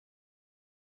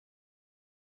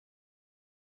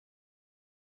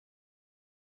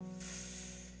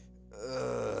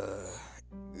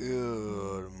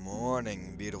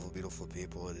morning, beautiful, beautiful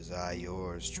people. It is I,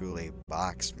 yours truly,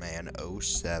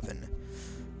 Boxman07.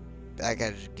 Back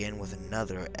at it again with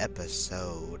another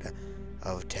episode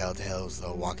of Telltale's The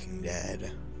Walking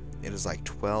Dead. It is like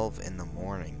 12 in the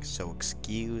morning, so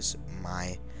excuse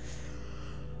my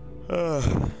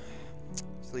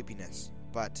sleepiness.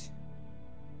 But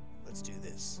let's do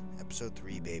this. Episode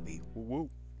 3, baby. Woo-woo.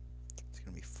 It's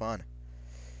gonna be fun.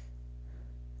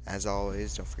 As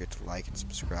always, don't forget to like and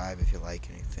subscribe if you like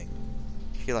anything.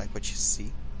 If you like what you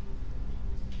see.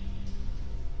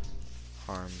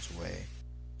 Harm's Way.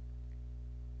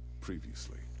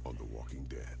 Previously on The Walking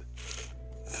Dead.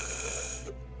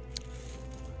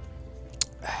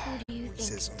 Who do you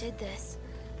think did this?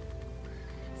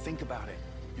 Think about it.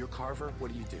 You're Carver,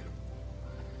 what do you do?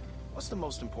 What's the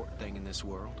most important thing in this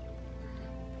world?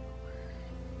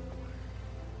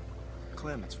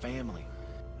 Clem, it's family.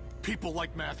 People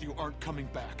like Matthew aren't coming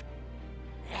back.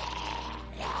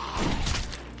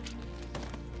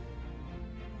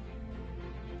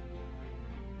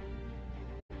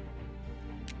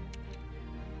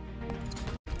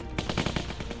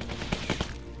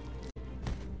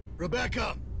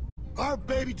 Rebecca, our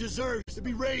baby deserves to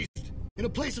be raised in a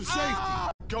place of safety.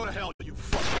 Go to hell, you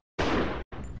fuck.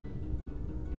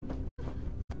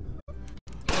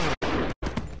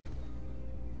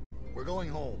 We're going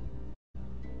home.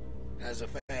 As a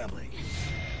family.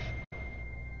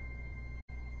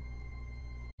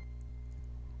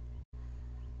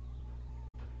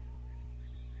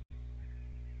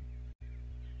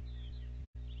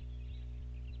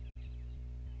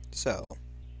 So,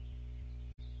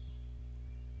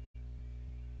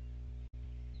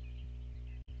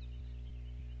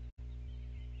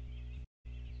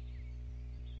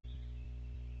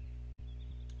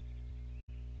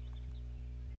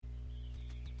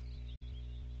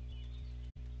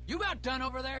 You about done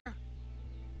over there?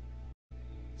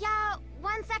 Yeah,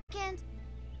 1 second.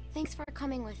 Thanks for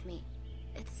coming with me.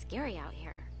 It's scary out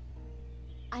here.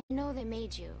 I know they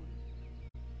made you.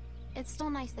 It's still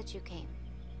nice that you came.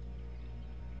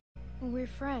 We're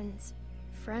friends.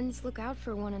 Friends look out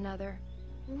for one another.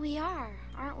 We are,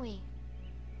 aren't we?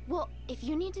 Well, if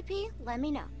you need to pee, let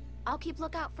me know. I'll keep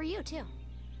lookout for you, too.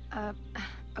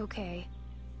 Okay.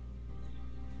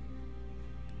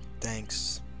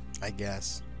 thanks, I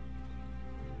guess.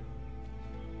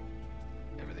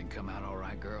 Everything come out all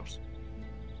right, girls?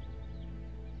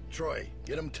 Troy,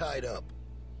 get him tied up.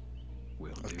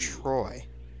 Will Of do. Troy.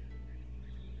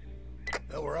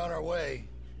 Well, we're on our way.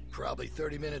 Probably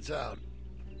 30 minutes out.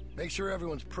 Make sure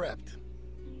everyone's prepped.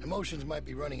 Emotions might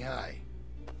be running high.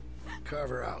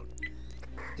 Carver out.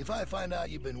 If I find out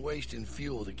you've been wasting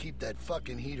fuel to keep that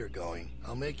fucking heater going,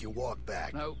 I'll make you walk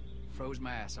back. Nope, froze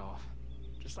my ass off.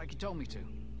 Just like you told me to.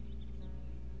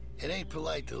 It ain't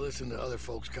polite to listen to other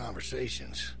folks'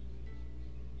 conversations.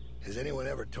 Has anyone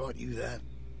ever taught you that?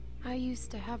 I used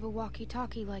to have a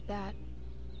walkie-talkie like that.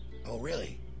 Oh,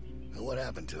 really? And what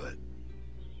happened to it?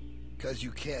 'Cause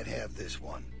you can't have this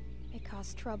one. It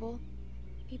caused trouble.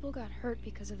 People got hurt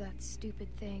because of that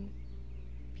stupid thing.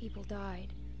 People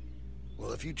died.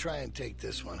 Well, if you try and take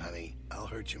this one, honey, I'll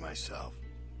hurt you myself.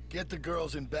 Get the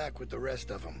girls in back with the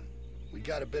rest of them. We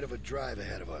got a bit of a drive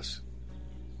ahead of us.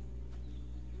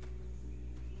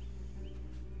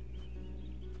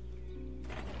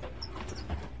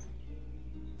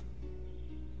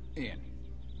 In.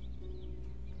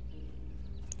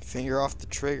 Finger off the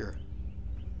trigger.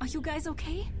 Are you guys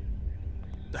okay?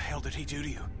 The hell did he do to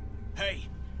you? Hey,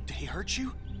 did he hurt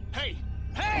you? Hey!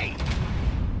 Hey!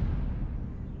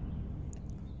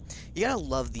 You gotta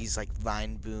love these, like,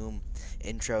 Vine Boom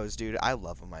intros, dude. I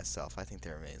love them myself. I think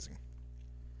they're amazing.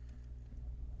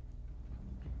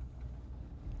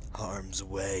 Harm's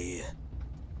Way.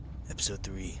 Episode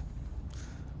 3.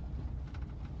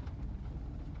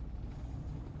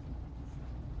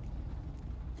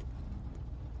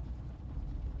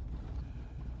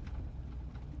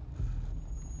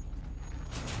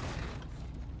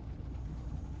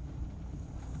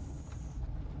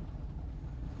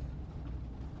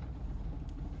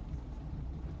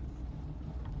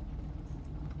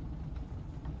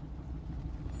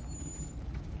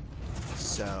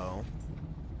 So,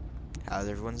 how's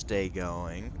everyone's day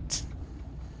going?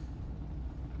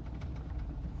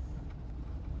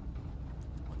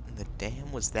 What in the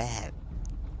damn was that?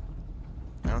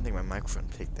 I don't think my microphone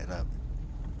picked that up.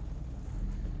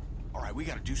 Alright, we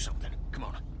gotta do something. Come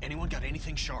on. Anyone got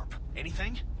anything sharp?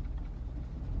 Anything?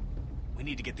 We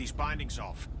need to get these bindings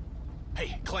off.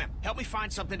 Hey, Clem, help me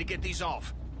find something to get these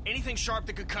off. Anything sharp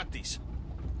that could cut these.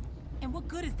 And what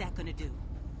good is that gonna do?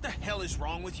 The hell is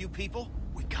wrong with you people?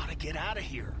 We gotta get out of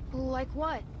here. Like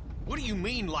what? What do you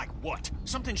mean, like what?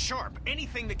 Something sharp,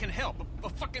 anything that can help. A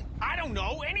fucking, I don't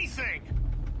know, anything!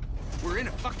 We're in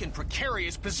a fucking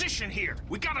precarious position here.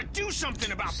 We gotta do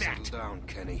something about that! Settle down,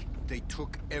 Kenny. They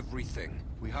took everything.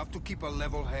 We have to keep a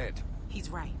level head. He's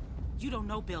right. You don't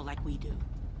know Bill like we do.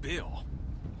 Bill?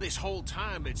 This whole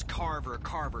time it's Carver,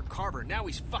 Carver, Carver. Now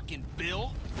he's fucking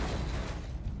Bill?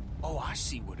 Oh, I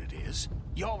see what it is.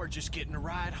 Y'all are just getting a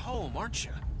ride home, aren't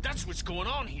you? That's what's going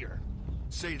on here.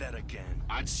 Say that again.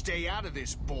 I'd stay out of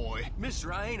this, boy.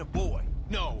 Mister, I ain't a boy.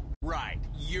 No, right.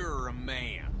 You're a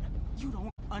man. You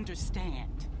don't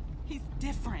understand. He's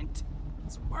different.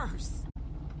 It's worse.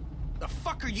 The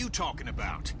fuck are you talking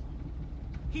about?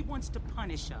 He wants to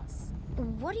punish us.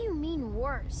 What do you mean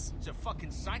worse? He's a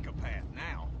fucking psychopath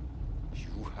now.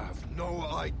 You have no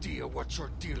idea what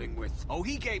you're dealing with. Oh,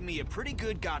 he gave me a pretty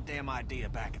good goddamn idea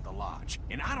back at the lodge.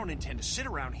 And I don't intend to sit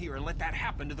around here and let that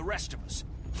happen to the rest of us.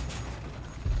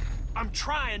 I'm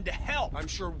trying to help. I'm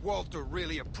sure Walter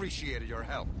really appreciated your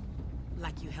help.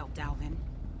 Like you helped Alvin.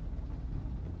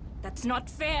 That's not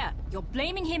fair. You're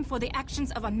blaming him for the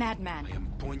actions of a madman. I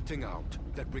am pointing out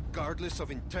that regardless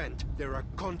of intent, there are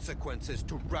consequences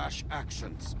to rash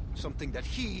actions. Something that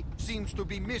he seems to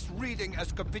be misreading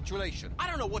as capitulation. I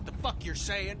don't know what the fuck you're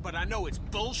saying, but I know it's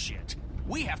bullshit.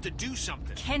 We have to do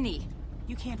something. Kenny,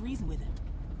 you can't reason with him.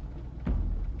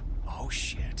 Oh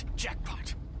shit.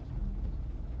 Jackpot.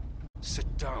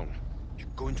 Sit down. You're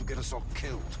going to get us all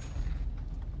killed.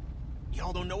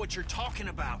 Y'all don't know what you're talking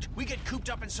about. We get cooped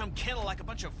up in some kennel like a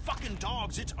bunch of fucking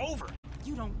dogs, it's over.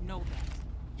 You don't know that.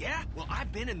 Yeah? Well,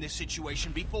 I've been in this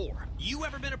situation before. You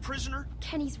ever been a prisoner?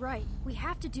 Kenny's right. We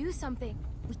have to do something.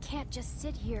 We can't just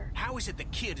sit here. How is it the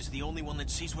kid is the only one that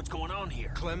sees what's going on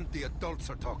here? Clem, the adults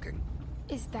are talking.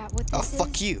 Is that what this Oh, is?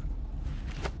 fuck you.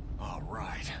 All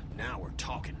right. Now we're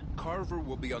talking. Carver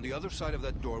will be on the other side of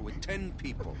that door with 10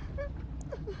 people.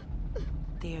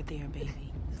 There,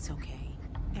 baby. It's okay.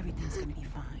 Everything's gonna be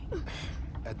fine.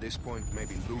 At this point,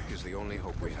 maybe Luke is the only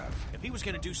hope we have. If he was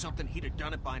gonna do something, he'd have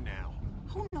done it by now.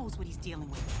 Who knows what he's dealing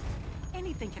with?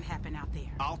 Anything can happen out there.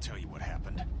 I'll tell you what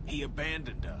happened. He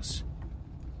abandoned us.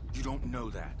 You don't know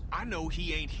that. I know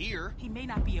he ain't here. He may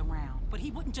not be around, but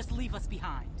he wouldn't just leave us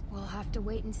behind. We'll have to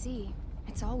wait and see.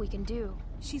 It's all we can do.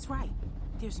 She's right.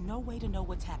 There's no way to know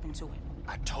what's happened to him.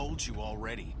 I told you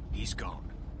already. He's gone.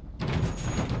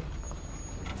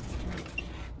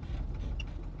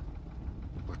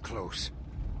 We're close.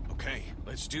 Okay,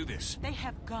 let's do this. They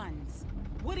have guns.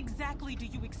 What exactly do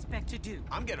you expect to do?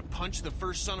 I'm gonna punch the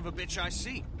first son of a bitch I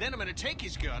see. Then I'm gonna take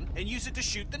his gun and use it to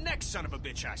shoot the next son of a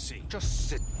bitch I see. Just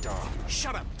sit down.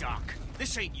 Shut up, Doc.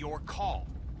 This ain't your call.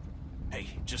 Hey,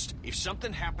 just, if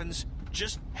something happens,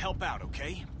 just help out,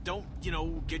 okay? Don't,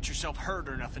 get yourself hurt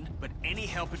or nothing, but any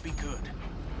help would be good.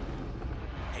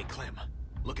 Hey, Clem,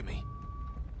 look at me.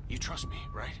 You trust me,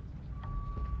 right?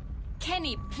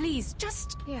 Kenny, please,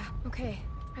 just... Yeah, okay.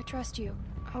 I trust you.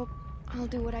 I'll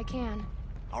do what I can.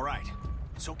 All right.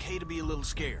 It's okay to be a little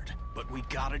scared, but we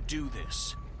gotta do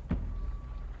this.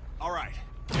 All right.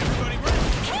 Everybody ready?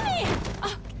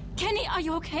 Kenny! Kenny, are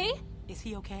you okay? Is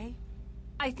he okay?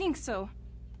 I think so.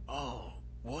 Oh,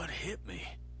 what hit me?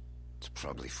 It's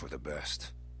probably for the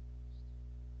best.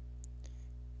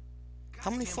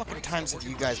 How many fucking times have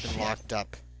you guys been locked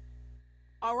up?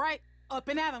 All right, up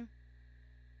and at him.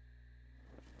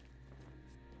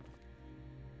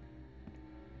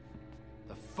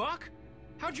 The fuck?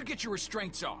 How'd you get your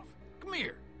restraints off? Come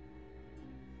here.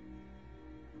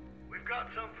 We've got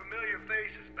some familiar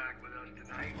faces back with us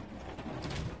tonight.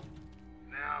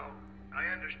 Now, I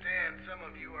understand some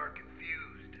of you are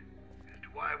confused as to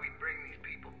why we bring these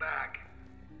people back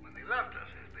when they left us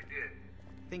as they did.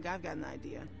 Think I've got an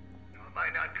idea. Now, it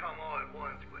might not come all at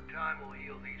once, but time will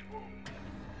heal these wounds.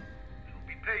 So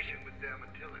be patient with them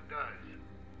until it does.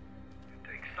 And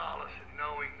take solace in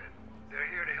knowing that they're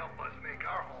here to help us make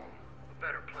our home a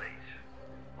better place.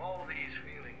 All these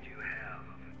feelings you have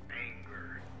of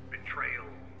anger,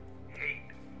 betrayal, hate,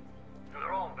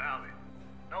 they're all valid.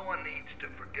 No one needs to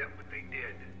forget what they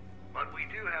did. But we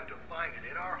do have to find it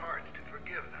in our hearts to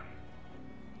forgive them.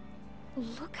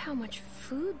 Look how much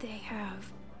food they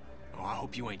have. Oh, I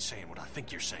hope you ain't saying what I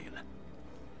think you're saying.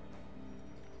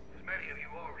 As many of you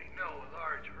already know, a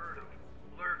large herd of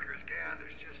lurkers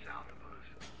gathers just south of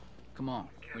us. Come on,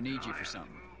 we need you for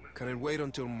something. Can it wait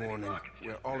until morning?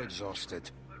 We're all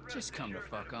exhausted. Just come the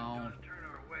fuck on. Turn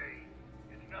our way.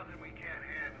 It's nothing we can't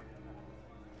handle.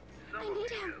 I need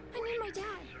him. I need my dad.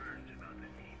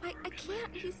 I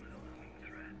can't.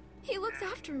 He looks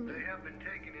after me. They have been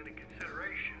taken into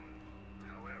consideration.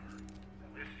 However,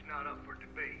 this is not up for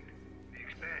debate. The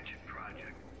expansion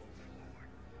project will move forward.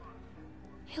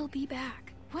 He'll be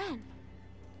back. When?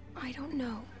 I don't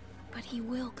know, but he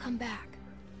will come back.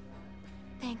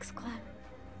 Thanks, Clem.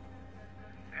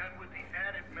 And with the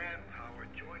added manpower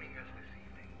joining us this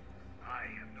evening, I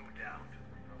have no doubt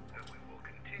that we will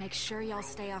continue. Make sure y'all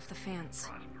stay off the fence.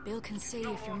 Bill can see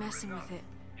if you're messing with it.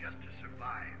 Just to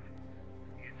survive.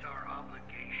 It's our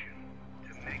obligation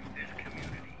to make this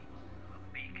community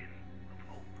a beacon of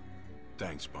hope.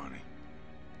 Thanks, Barney.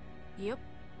 Yep.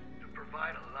 To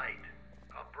provide a light,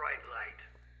 a bright light,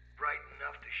 bright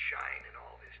enough to shine in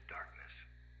all this darkness.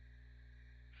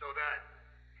 So that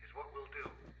is what we'll do.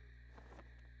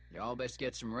 Y'all best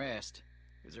get some rest,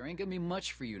 because there ain't gonna be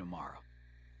much for you tomorrow.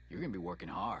 You're gonna be working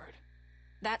hard.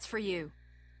 That's for you.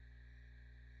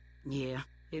 Yeah,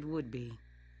 it would be.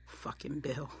 Fucking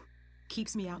Bill.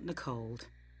 Keeps me out in the cold,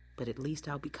 but at least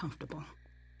I'll be comfortable.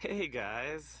 Hey,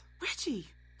 guys. Reggie!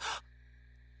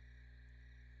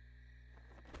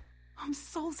 I'm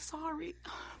so sorry.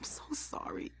 I'm so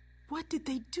sorry. What did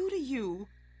they do to you?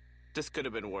 This could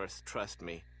have been worse, trust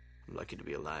me. I'm lucky to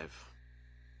be alive.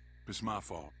 It's my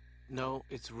fault. No,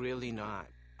 it's really not.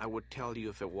 I would tell you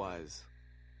if it was.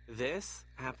 This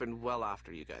happened well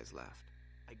after you guys left.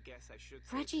 I guess I should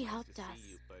say Reggie it's nice helped to us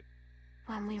see you, but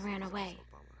when we ran away.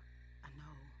 I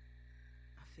know.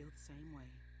 I feel the same way.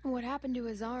 What happened to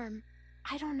his arm?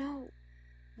 I don't know.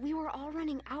 We were all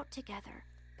running out together,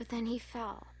 but then he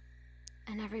fell,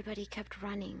 and everybody kept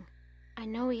running. I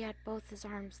know he had both his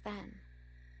arms then.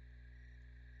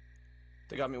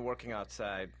 They got me working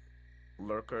outside.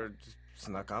 Lurker just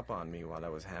snuck up on me while I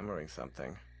was hammering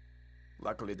something.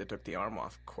 Luckily, they took the arm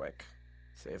off quick.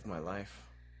 Saved my life.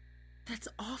 That's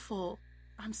awful.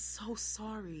 I'm so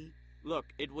sorry. Look,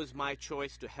 it was my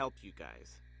choice to help you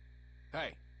guys.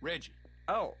 Hey, Reggie.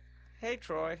 Oh, hey,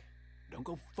 Troy. Don't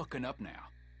go fucking up now.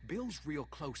 Bill's real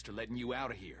close to letting you out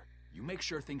of here. You make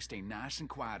sure things stay nice and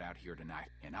quiet out here tonight,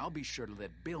 and I'll be sure to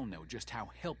let Bill know just how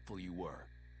helpful you were.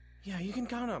 Yeah, you can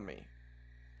count on me.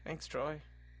 Thanks, Troy.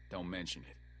 Don't mention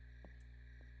it.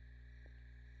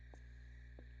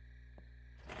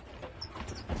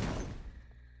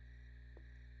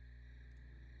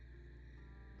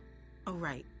 All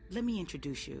right, let me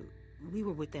introduce you. We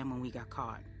were with them when we got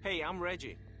caught. Hey, I'm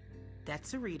Reggie.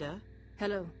 That's Sarita.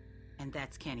 Hello. And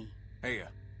that's Kenny. Hey,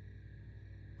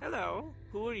 Hello,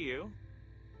 who are you?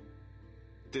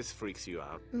 This freaks you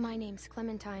out. My name's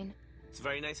Clementine. It's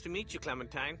very nice to meet you,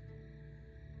 Clementine.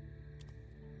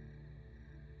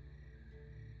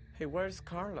 Hey, where's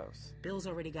Carlos? Bill's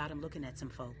already got him looking at some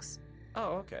folks.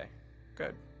 Oh, okay.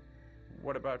 Good.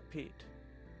 What about Pete?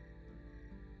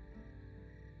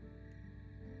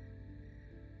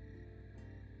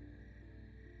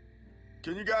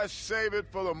 Can you guys save it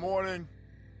for the morning?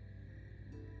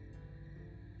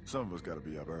 Some of us gotta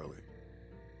be up early.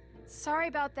 Sorry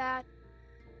about that.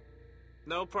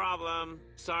 No problem.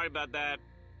 Sorry about that.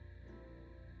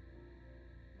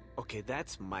 Okay,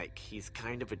 that's Mike. He's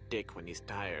kind of a dick when he's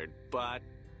tired, but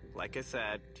like I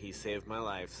said, he saved my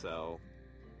life, so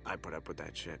I put up with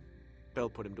that shit. Bill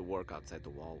put him to work outside the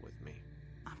wall with me.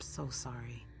 I'm so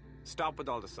sorry. Stop with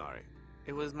all the sorry.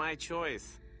 It was my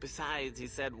choice. Besides, he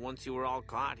said once you were all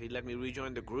caught, he'd let me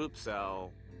rejoin the group,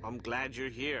 so I'm glad you're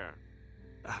here.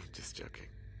 I'm just joking.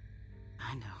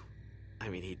 I know. I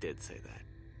mean, he did say that,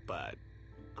 but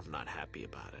I'm not happy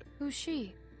about it. Who's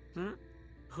she?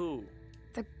 Who?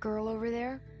 The girl over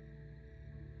there?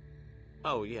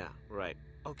 Oh, yeah, right.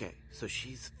 Okay, so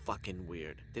she's fucking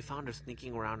weird. They found her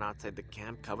sneaking around outside the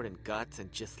camp covered in guts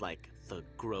and just like the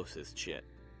grossest shit.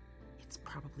 It's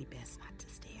probably best not to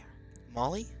stare.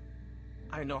 Molly?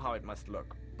 I know how it must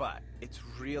look, but it's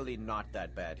really not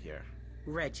that bad here.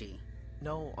 Reggie.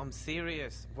 No, I'm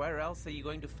serious. Where else are you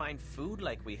going to find food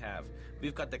like we have?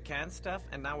 We've got the canned stuff,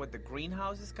 and now with the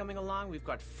greenhouses coming along, we've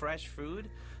got fresh food.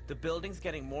 The building's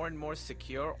getting more and more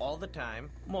secure all the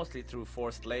time, mostly through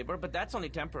forced labor, but that's only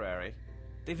temporary.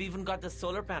 They've even got the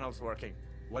solar panels working.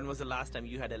 When was the last time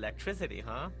you had electricity,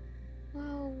 huh?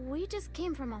 Well, we just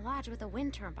came from a lodge with a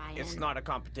wind turbine. It's not a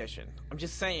competition. I'm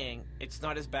just saying, it's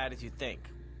not as bad as you think.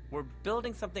 We're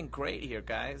building something great here,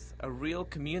 guys. A real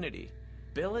community.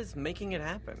 Bill is making it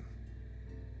happen.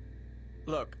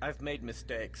 Look, I've made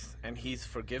mistakes, and he's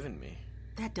forgiven me.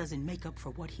 That doesn't make up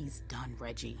for what he's done,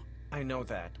 Reggie. I know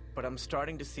that, but I'm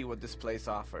starting to see what this place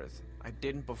offers. I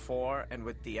didn't before, and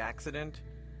with the accident,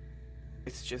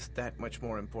 it's just that much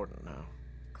more important now.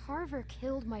 Carver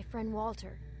killed my friend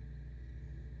Walter.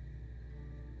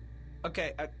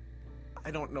 Okay,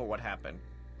 I don't know what happened,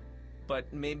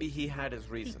 but maybe he had his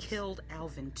reasons. He killed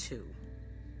Alvin, too.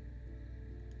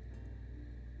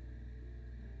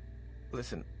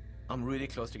 Listen, I'm really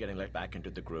close to getting let back into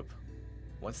the group.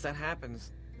 Once that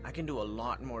happens, I can do a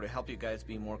lot more to help you guys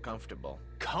be more comfortable.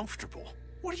 Comfortable?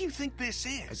 What do you think this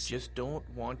is? I just don't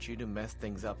want you to mess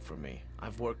things up for me.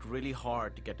 I've worked really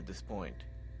hard to get to this point.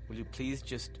 Will you please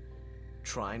just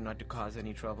try not to cause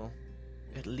any trouble?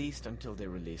 At least until they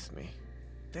release me.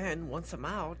 Then, once I'm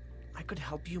out, I could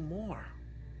help you more.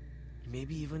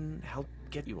 Maybe even help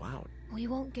get you out. We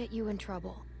won't get you in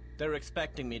trouble. They're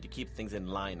expecting me to keep things in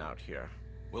line out here.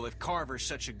 Well, if Carver's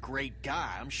such a great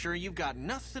guy, I'm sure you've got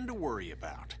nothing to worry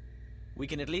about. We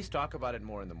can at least talk about it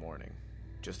more in the morning.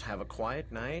 Just have a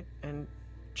quiet night and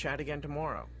chat again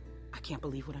tomorrow. I can't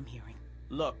believe what I'm hearing.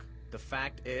 Look, the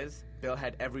fact is, Bill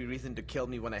had every reason to kill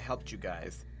me when I helped you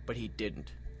guys, but he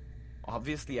didn't.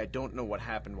 Obviously, I don't know what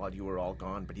happened while you were all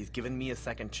gone, but he's given me a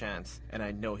second chance, and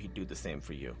I know he'd do the same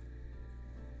for you.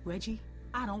 Reggie,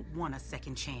 I don't want a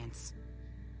second chance.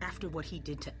 After what he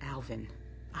did to Alvin,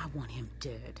 I want him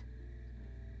dead.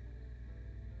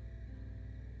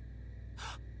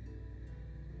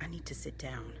 I need to sit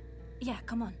down. Yeah,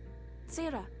 come on.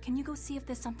 Sarah, can you go see if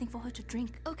there's something for her to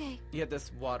drink? Okay. Yeah,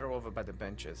 there's water over by the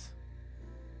benches.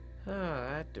 Ah,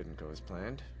 that didn't go as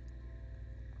planned.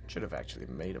 Should have actually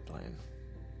made a plan.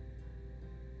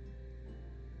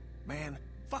 Man,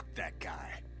 fuck that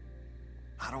guy.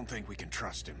 I don't think we can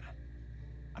trust him.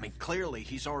 I mean, clearly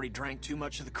he's already drank too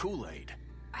much of the Kool-Aid.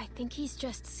 I think he's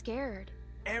just scared.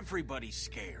 Everybody's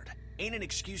scared. Ain't an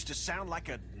excuse to sound like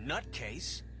a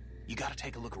nutcase. You gotta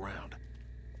take a look around.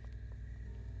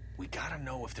 We gotta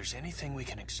know if there's anything we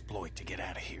can exploit to get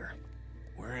out of here.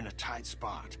 We're in a tight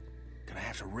spot. Gonna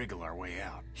have to wriggle our way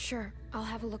out. Sure, I'll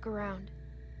have a look around.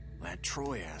 That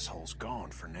Troy asshole's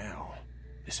gone for now.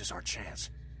 This is our chance.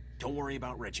 Don't worry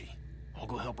about Reggie. I'll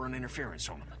go help run interference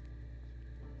on him.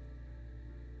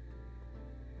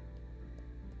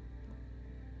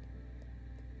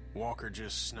 Walker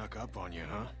just snuck up on you,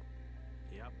 huh?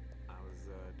 Yep, I was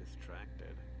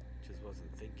distracted. Just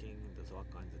wasn't thinking. There's all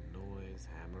kinds of noise,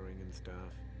 hammering and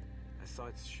stuff. I saw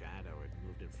its shadow. It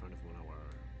moved in front of one of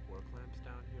our work lamps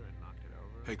down here and knocked it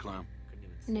over. Hey, Clown. Couldn't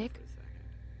even see Nick? for a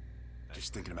second.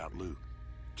 Just thinking about Luke.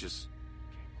 Just...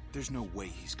 There's no way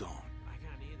he's gone. I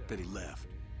can't either. That he left.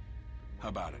 How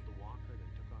about it?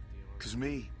 Cause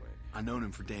me, I've known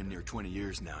him for damn near 20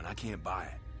 years now, and I can't buy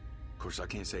it. Of course, I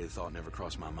can't say the thought never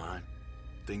crossed my mind.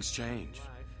 Things change.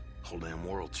 Whole damn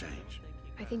world changed.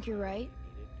 I think you're right.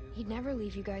 He'd never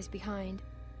leave you guys behind.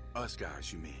 Us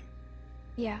guys, you mean?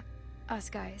 Yeah, us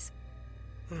guys.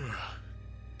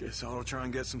 Guess I'll try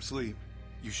and get some sleep.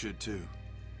 You should too.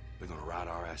 They're gonna ride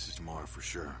our asses tomorrow for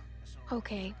sure.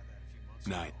 Okay.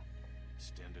 Night.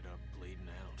 Ended up bleeding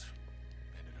out.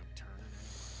 Ended up turning.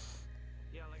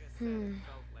 Yeah, like I said, it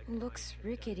felt like Looks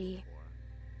rickety.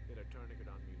 Hit a tourniquet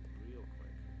on me real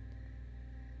quick.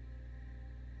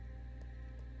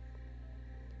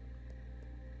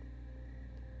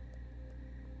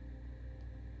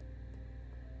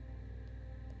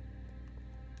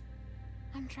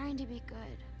 I'm trying to be good.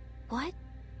 What?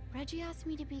 Reggie asked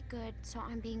me to be good, so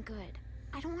I'm being good.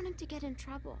 I don't want him to get in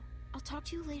trouble. I'll talk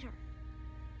to you later.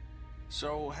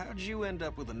 So, how'd you end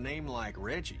up with a name like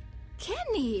Reggie?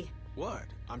 Kenny! What?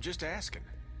 I'm just asking.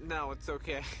 No, it's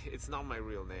okay. It's not my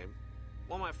real name.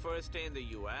 On my first day in the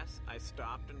US, I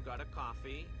stopped and got a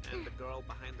coffee, and the girl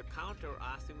behind the counter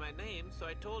asked me my name, so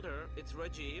I told her it's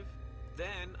Rajiv.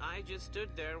 Then I just stood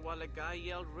there while a guy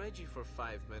yelled Reggie for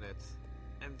 5 minutes.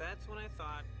 And that's when I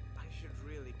thought I should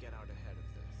really get out ahead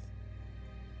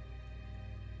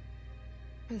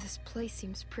of this. This place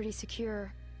seems pretty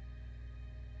secure.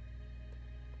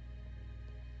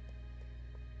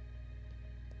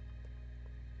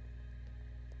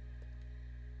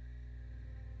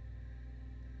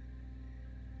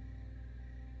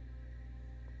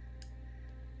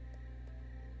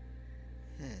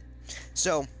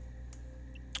 So,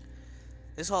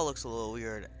 this all looks a little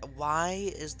weird.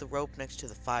 Why is the rope next to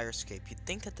the fire escape? You'd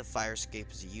think that the fire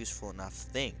escape is a useful enough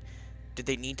thing. Did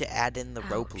they need to add in the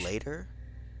rope later?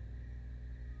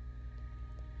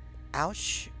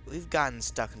 Ouch. We've gotten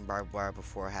stuck in barbed wire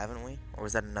before, haven't we? Or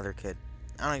was that another kid?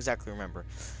 I don't exactly remember.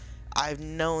 I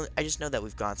just know that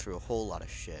we've gone through a whole lot of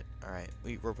shit. Alright,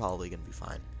 we're probably gonna be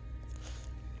fine.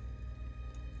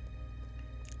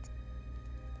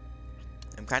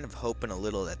 I'm kind of hoping a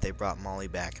little that they brought Molly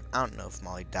back. I don't know if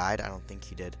Molly died. I don't think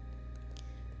he did.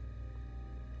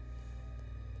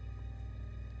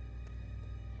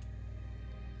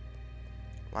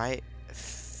 Why?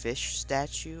 Fish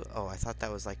statue? Oh, I thought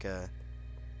that was like a...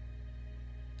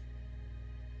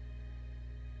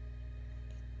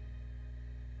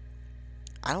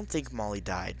 I don't think Molly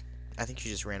died. I think she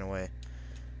just ran away.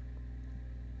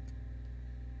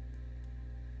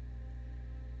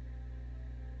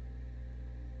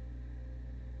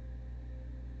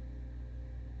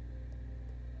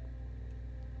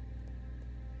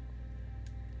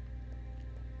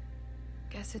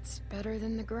 Guess it's better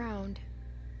than the ground.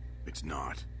 It's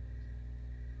not.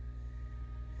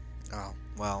 Oh,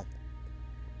 well.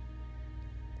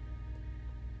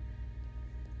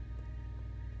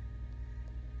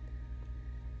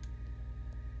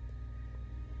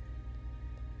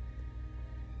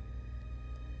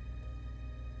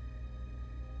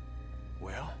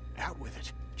 Well, out with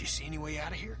it. Do you see any way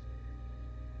out of here?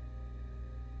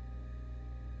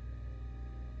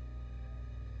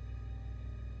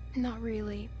 Not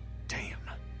really. Damn.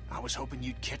 I was hoping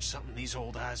you'd catch something these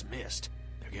old eyes missed.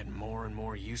 They're getting more and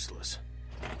more useless.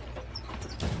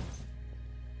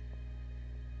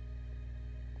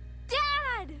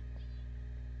 Dad!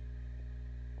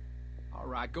 All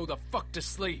right, go the fuck to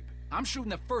sleep. I'm shooting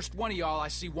the first one of y'all I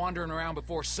see wandering around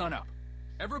before sunup.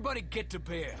 Everybody get to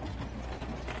bed.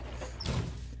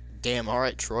 Damn,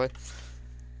 alright, Troy.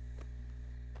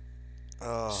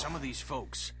 Some of these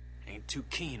folks ain't too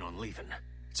keen on leaving.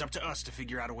 It's up to us to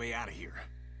figure out a way out of here.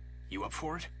 You up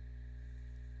for it?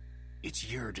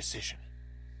 It's your decision.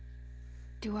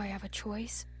 Do I have a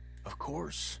choice? Of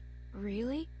course.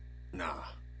 Really? Nah,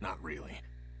 not really.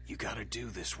 You gotta do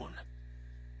this one.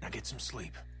 Now get some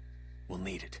sleep. We'll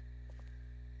need it.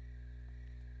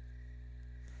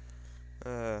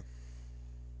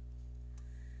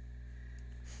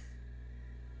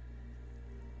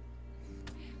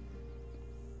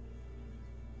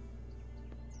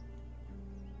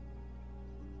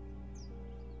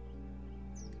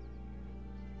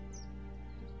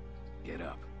 Get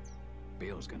up.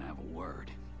 Bill's gonna have a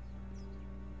word.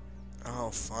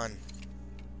 Oh, fun.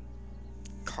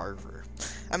 Carver.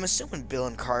 I'm assuming Bill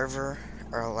and Carver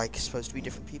are, like, supposed to be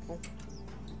different people?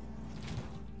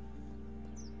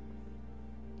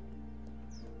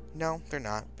 No, they're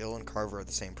not. Bill and Carver are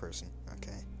the same person.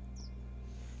 Okay.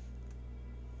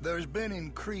 There's been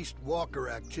increased walker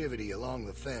activity along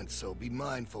the fence, so be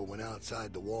mindful when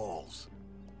outside the walls.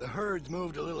 The herd's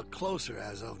moved a little closer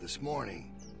as of this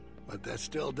morning, but that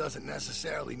still doesn't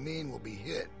necessarily mean we'll be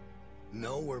hit.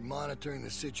 No, we're monitoring the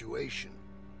situation.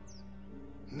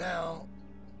 Now,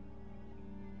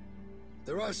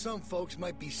 there are some folks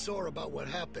might be sore about what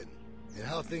happened and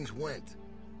how things went.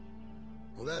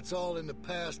 Well, that's all in the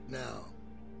past now.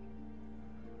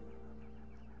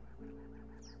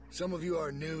 Some of you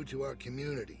are new to our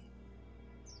community.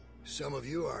 Some of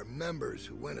you are members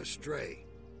who went astray.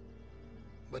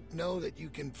 But know that you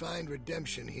can find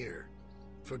redemption here,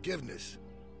 forgiveness,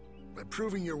 by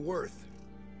proving your worth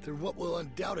through what will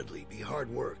undoubtedly be hard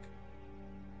work.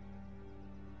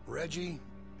 Reggie,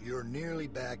 you're nearly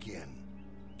back in.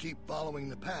 Keep following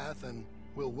the path and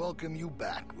we'll welcome you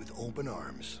back with open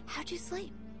arms. How'd you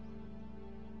sleep?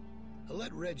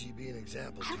 Let Reggie be an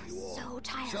example to you all. So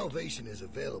tired. Salvation is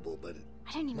available, but it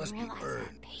I didn't even must realize be earned.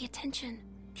 that. Pay attention.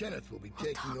 Kenneth will be We'll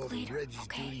taking talk over later, Reggie's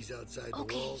okay? duties outside the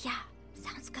Okay, walls. yeah.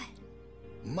 Sounds good.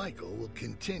 Michael will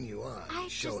continue on I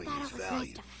just showing thought his it was value.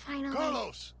 nice to finally...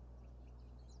 Carlos!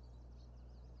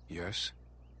 Yes?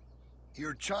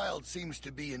 Your child seems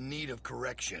to be in need of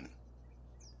correction.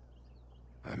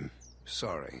 I'm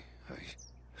sorry.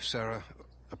 Sarah,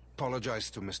 apologize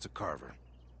to Mr. Carver.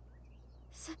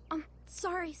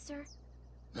 Sorry, sir.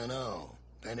 No,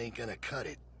 that ain't gonna cut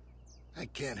it. I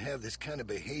can't have this kind of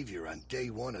behavior on day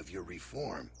one of your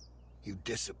reform. You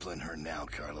discipline her now,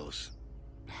 Carlos.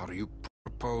 How do you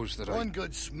propose that One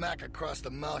good smack across the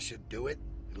mouth should do it.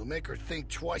 It'll make her think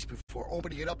twice before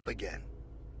opening it up again.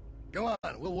 Go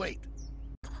on, we'll wait.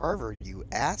 Carver, you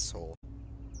asshole.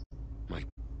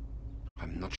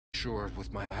 I'm not sure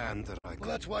with my hand that I could... Well,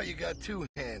 that's why you got two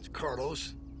hands,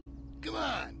 Carlos. Come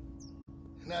on.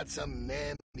 Not some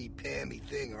namby-pamby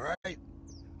thing, all right?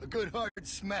 A good hard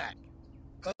smack.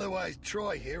 Otherwise,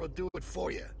 Troy here will do it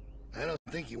for you. I don't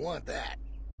think you want that.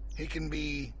 He can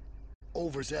be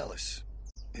overzealous.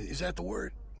 Is that the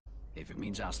word? If it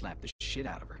means I'll slap the shit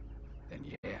out of her, then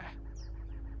yeah.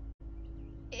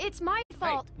 It's my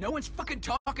fault. Hey, no one's fucking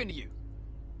talking to you.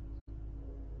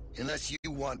 Unless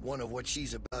you want one of what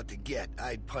she's about to get,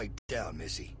 I'd pipe down,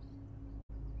 Missy.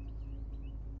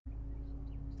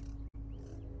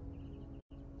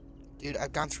 Dude,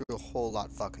 I've gone through a whole lot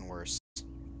fucking worse.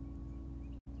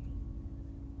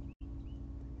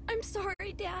 I'm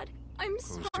sorry, Dad. I'm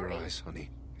Close sorry. your eyes, honey.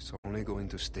 It's only going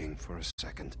to sting for a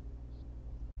second.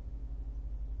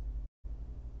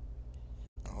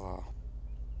 Oh.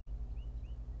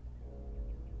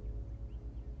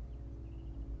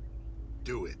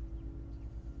 Do it.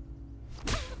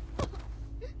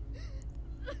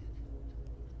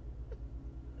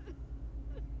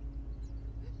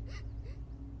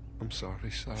 I'm sorry,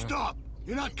 Sarah. Stop!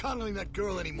 You're not coddling that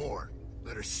girl anymore.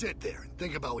 Let her sit there and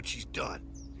think about what she's done.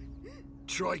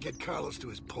 Troy, get Carlos to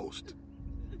his post.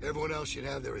 Everyone else should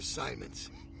have their assignments.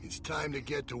 It's time to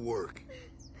get to work.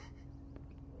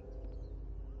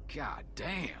 God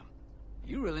damn.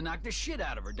 You really knocked the shit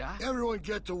out of her, Doc. Everyone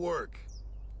get to work.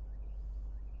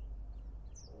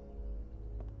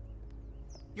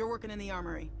 You're working in the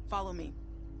armory. Follow me.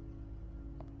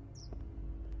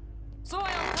 Soil,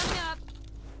 coming up!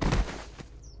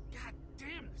 God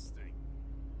damn this thing.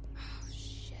 Oh,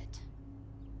 shit.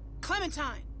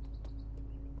 Clementine!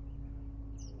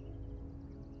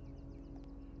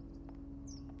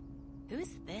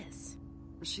 Who's this?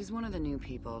 She's one of the new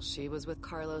people. She was with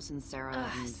Carlos and Sarah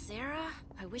and... Sarah?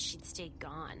 I wish she'd stayed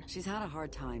gone. She's had a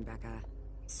hard time, Becca.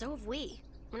 So have we.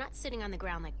 We're not sitting on the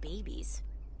ground like babies.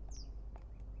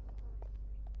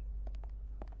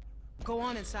 Go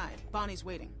on inside. Bonnie's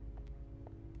waiting.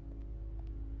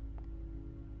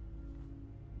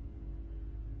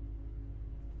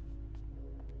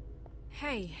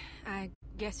 Hey, I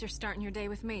guess you're starting your day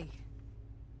with me.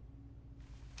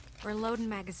 We're loading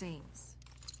magazines.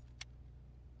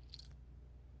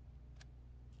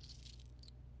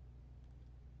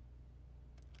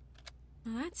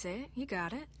 Well, that's it. You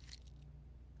got it.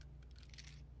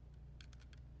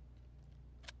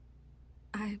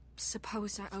 I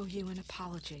suppose I owe you an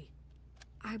apology.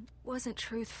 I wasn't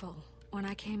truthful when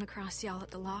I came across y'all at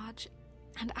the lodge,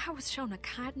 and I was shown a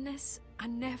kindness I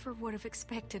never would have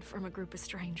expected from a group of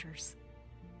strangers.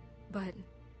 But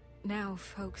now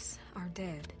folks are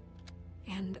dead,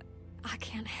 and I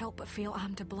can't help but feel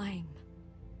I'm to blame.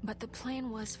 But the plan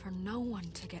was for no one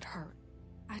to get hurt.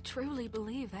 I truly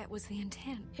believe that was the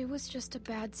intent. It was just a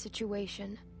bad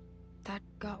situation. That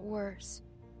got worse.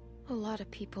 A lot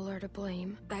of people are to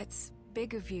blame. That's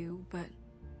big of you, but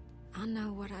I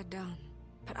know what I done.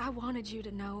 But I wanted you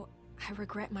to know I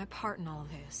regret my part in all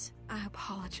this. I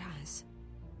apologize.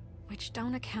 Which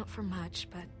don't account for much,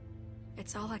 but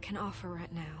it's all I can offer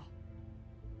right now.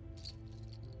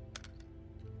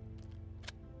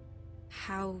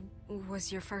 How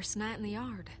was your first night in the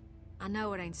yard? I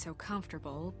know it ain't so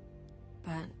comfortable,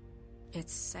 but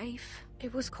it's safe.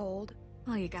 It was cold.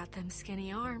 Well, you got them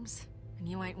skinny arms, and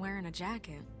you ain't wearing a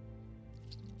jacket.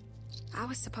 I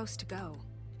was supposed to go.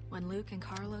 When Luke and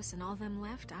Carlos and all them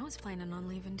left, I was planning on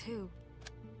leaving too.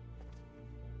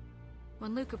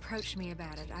 When Luke approached me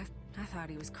about it, I thought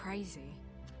he was crazy.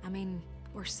 I mean,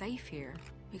 we're safe here.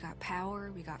 We got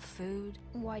power, we got food.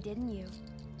 Why didn't you?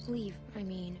 Leave, I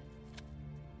mean.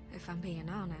 If I'm being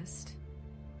honest,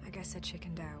 I guess I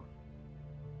chickened out.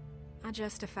 I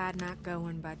justified not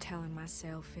going by telling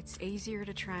myself it's easier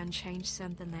to try and change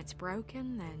something that's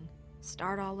broken than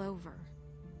start all over.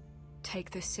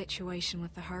 Take this situation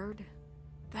with the herd.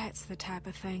 That's the type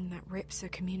of thing that rips a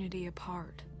community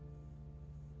apart.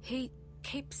 He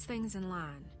keeps things in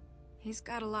line. He's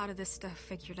got a lot of this stuff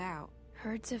figured out.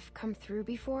 Herds have come through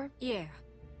before? Yeah,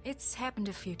 it's happened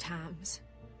a few times.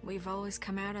 We've always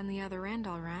come out on the other end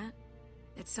all right.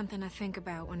 It's something I think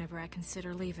about whenever I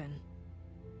consider leaving.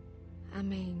 I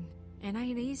mean, it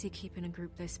ain't easy keeping a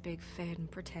group this big fed and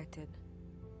protected.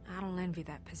 I don't envy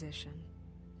that position.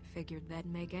 Figured that'd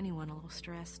make anyone a little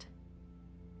stressed.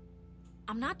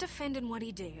 I'm not defending what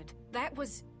he did. That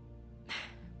was...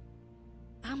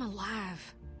 I'm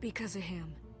alive because of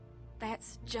him.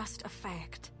 That's just a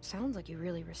fact. Sounds like you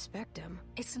really respect him.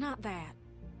 It's not that.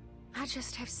 I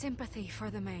just have sympathy for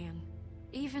the man,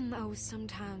 even though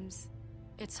sometimes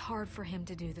it's hard for him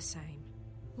to do the same.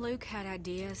 Luke had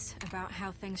ideas about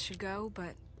how things should go,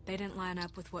 but they didn't line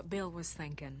up with what Bill was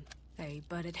thinking. They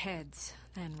butted heads.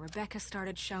 Then Rebecca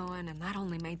started showing, and that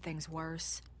only made things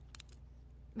worse.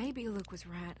 Maybe Luke was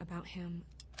right about him.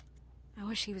 I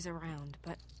wish he was around,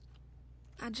 but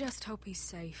I just hope he's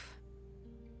safe.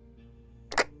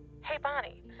 Hey,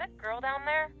 Bonnie, is that girl down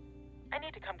there? I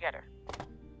need to come get her.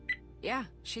 Yeah,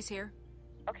 she's here.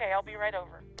 Okay, I'll be right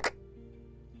over.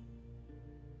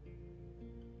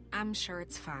 I'm sure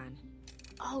it's fine.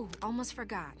 Oh, almost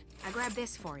forgot. I grabbed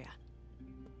this for you.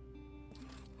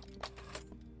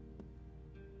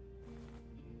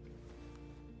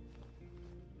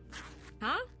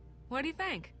 Huh? What do you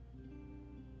think?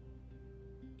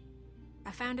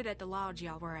 I found it at the lodge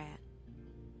y'all were at.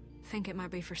 Think it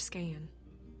might be for skiing.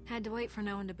 Had to wait for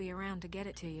no one to be around to get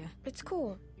it to you. It's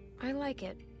cool. I like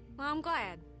it. Well, I'm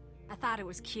glad. I thought it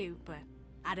was cute, but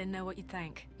I didn't know what you'd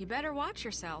think. You better watch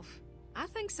yourself. I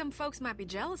think some folks might be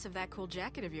jealous of that cool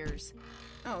jacket of yours.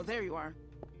 Oh, there you are.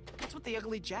 What's with the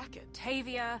ugly jacket?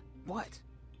 Tavia! What?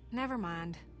 Never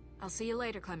mind. I'll see you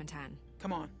later, Clementine.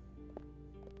 Come on.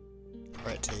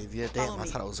 Alright, Tavia. Damn, I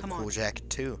thought it was a cool jacket,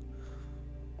 too.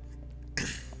 I'm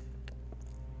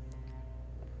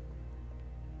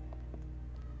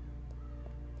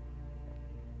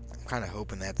kind of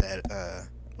hoping that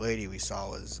lady we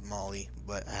saw was Molly,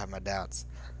 but I have my doubts.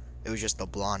 It was just the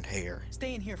blonde hair.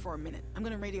 Stay in here for a minute. I'm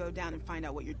gonna radio down and find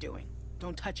out what you're doing.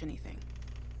 Don't touch anything.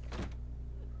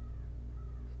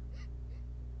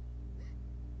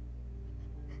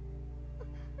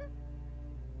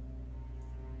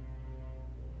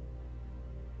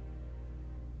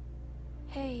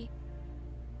 Hey.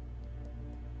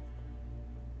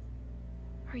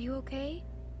 Are you okay?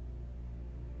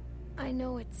 I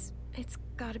know it's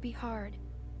gotta be hard.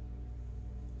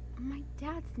 My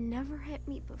dad's never hit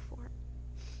me before.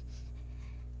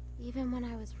 Even when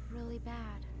I was really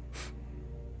bad.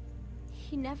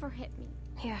 He never hit me.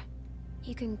 Yeah.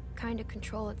 You can kinda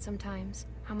control it sometimes,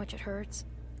 how much it hurts.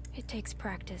 It takes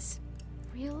practice.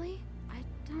 Really? I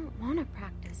don't want to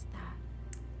practice that.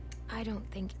 I don't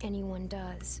think anyone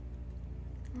does.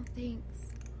 Well,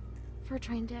 thanks for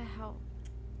trying to help.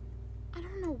 I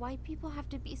don't know why people have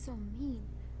to be so mean.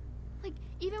 Like,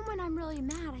 even when I'm really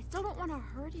mad, I still don't want to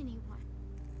hurt anyone.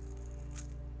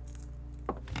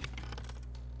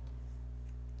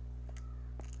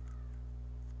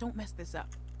 Don't mess this up.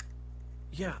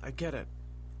 Yeah, I get it.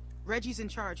 Reggie's in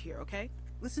charge here, okay?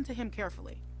 Listen to him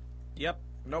carefully. Yep,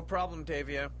 no problem,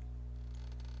 Tavia.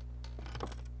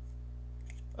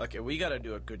 Okay, we gotta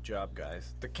do a good job,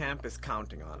 guys. The camp is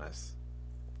counting on us.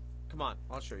 Come on,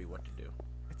 I'll show you what to do.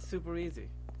 It's super easy.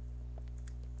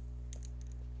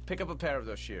 Pick up a pair of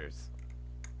those shears.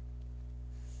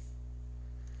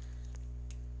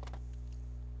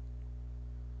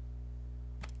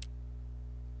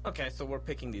 Okay, so we're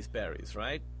picking these berries,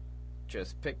 right?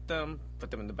 Just pick them, put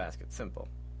them in the basket. Simple.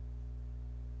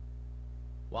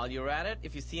 While you're at it,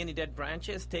 if you see any dead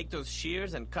branches, take those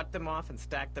shears and cut them off and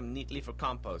stack them neatly for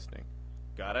composting.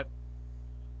 Got it?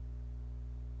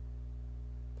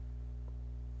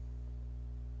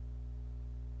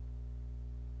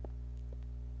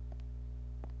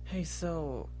 Hey,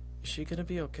 so, is she gonna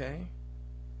be okay?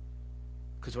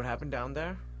 'Cause what happened down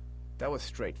there? That was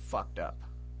straight fucked up.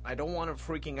 I don't want her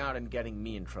freaking out and getting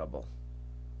me in trouble.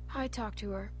 I talked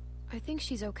to her. I think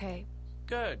she's okay.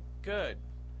 Good, good.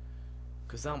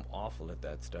 'Cause I'm awful at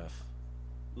that stuff.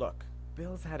 Look,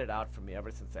 Bill's had it out for me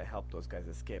ever since I helped those guys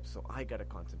escape, so I gotta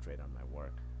concentrate on my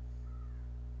work.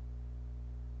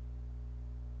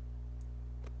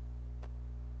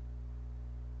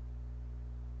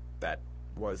 That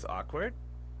was awkward.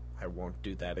 I won't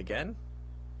do that again.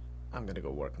 I'm gonna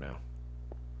go work now.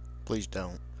 Please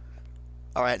don't.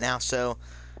 Alright, now, so,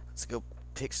 let's go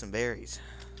pick some berries.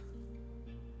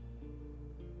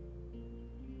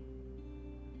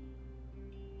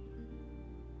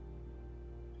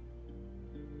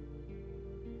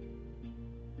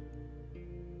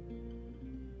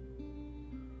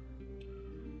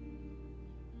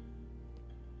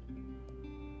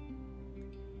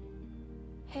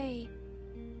 Hey.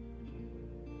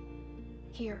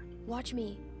 Here, watch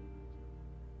me.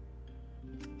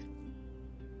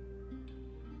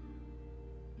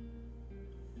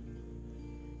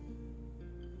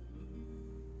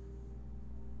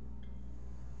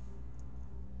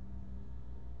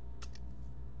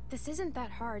 This isn't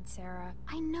that hard, Sarah.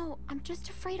 I know, I'm just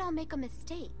afraid I'll make a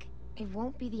mistake. It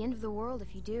won't be the end of the world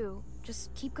if you do.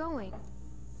 Just keep going.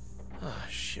 Ah,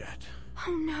 shit.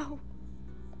 Oh no.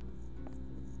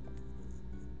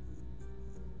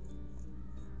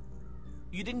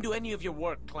 You didn't do any of your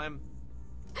work, Clem.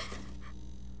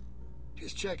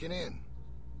 Just checking in.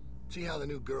 See how the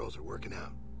new girls are working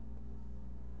out.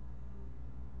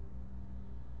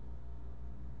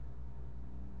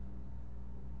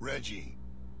 Reggie.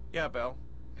 Yeah, Bill.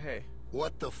 Hey.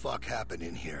 What the fuck happened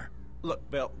in here?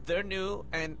 Look, Bill, they're new,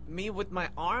 and me with my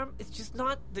arm, it's just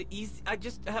not the easy... I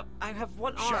have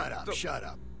one arm. Shut up, shut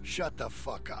up. Shut the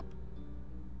fuck up.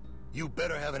 You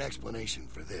better have an explanation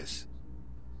for this.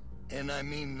 And I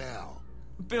mean now.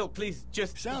 Bill, please,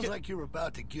 just... Sounds like you're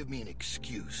about to give me an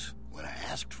excuse when I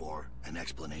asked for an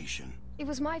explanation. It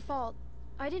was my fault.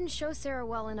 I didn't show Sarah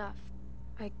well enough.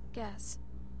 I guess.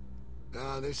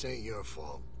 No, this ain't your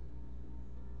fault.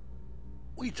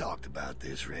 We talked about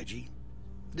this, Reggie.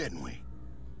 Didn't we?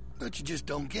 But you just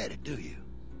don't get it, do you?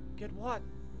 Get what?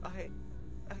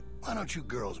 Why don't you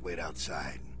girls wait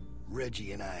outside?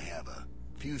 Reggie and I have a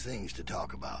few things to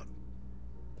talk about.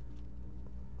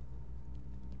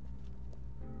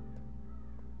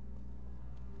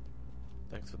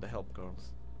 Thanks for the help,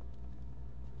 girls.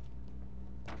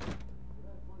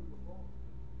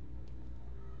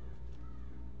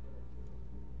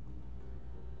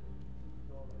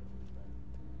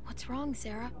 What's wrong,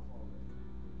 Sarah?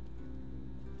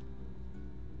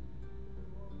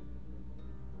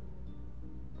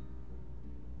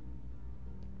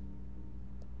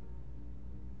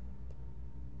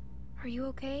 Are you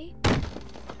okay?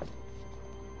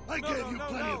 I gave you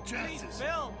plenty of chances. Please,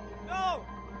 Bill! No!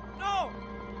 No!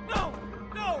 No!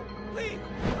 No! Please!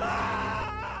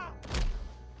 Ah!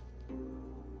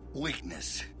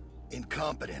 Weakness.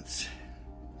 Incompetence.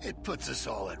 It puts us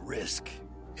all at risk,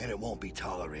 and it won't be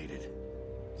tolerated.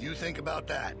 You think about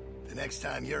that the next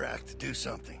time you're asked to do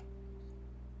something.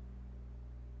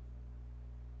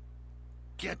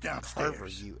 Get downstairs. Carver,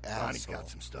 you Bonnie's asshole. got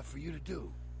some stuff for you to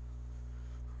do.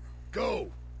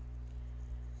 Go!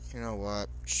 You know what?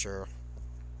 Sure.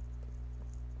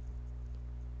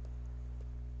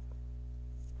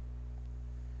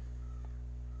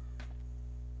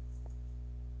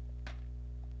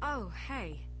 Oh,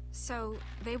 hey. So,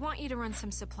 they want you to run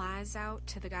some supplies out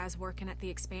to the guys working at the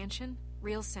expansion?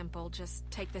 Real simple, just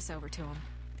take this over to them.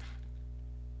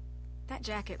 That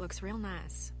jacket looks real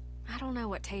nice. I don't know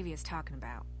what Tavia's talking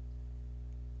about.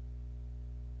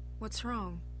 What's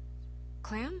wrong?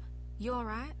 Clem? You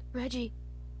alright?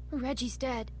 Reggie's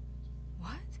dead.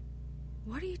 What?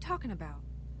 What are you talking about?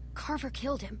 Carver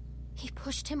killed him. He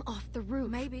pushed him off the roof.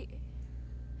 Maybe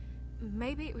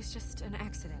it was just an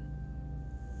accident.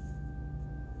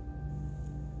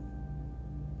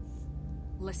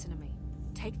 Listen to me.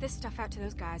 Take this stuff out to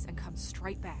those guys and come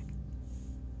straight back.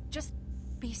 Just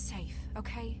be safe,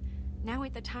 okay? Now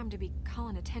ain't the time to be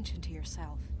calling attention to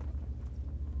yourself.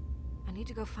 I need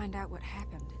to go find out what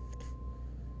happened.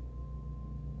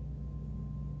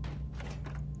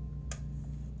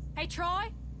 Hey,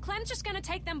 Troy! Clem's just gonna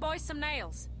take them boys some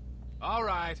nails. All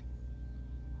right.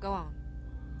 Go on.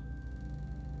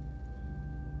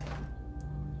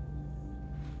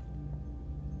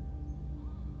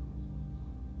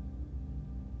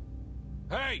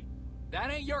 Hey, that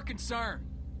ain't your concern.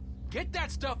 Get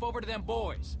that stuff over to them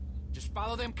boys. Just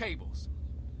follow them cables.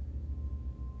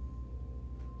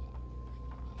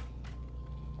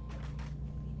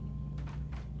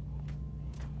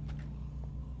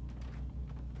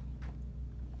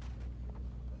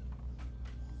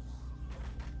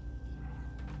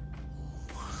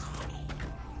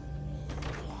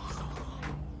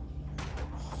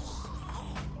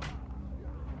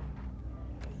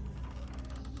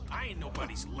 I ain't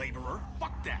nobody's laborer.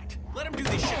 Fuck that. Let them do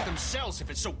this shit themselves if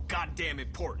it's so goddamn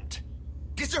important.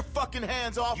 Get your fucking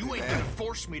hands off me, You ain't man. gonna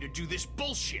force me to do this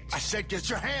bullshit. I said get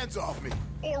your hands off me.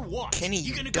 Or what? Kenny,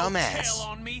 you you gonna dumbass. go tail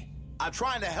on me? I'm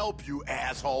trying to help you,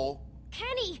 asshole.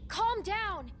 Kenny, calm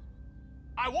down.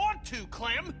 I want to,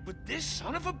 Clem, but this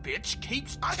son of a bitch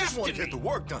keeps I just want to testing get the me.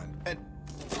 work done. And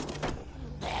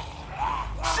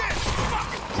Shit!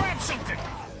 Fuck! Grab something!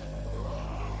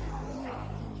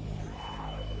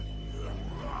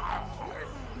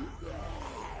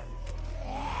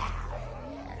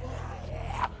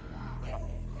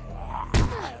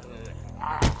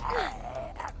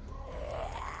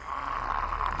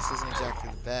 This isn't exactly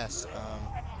the best.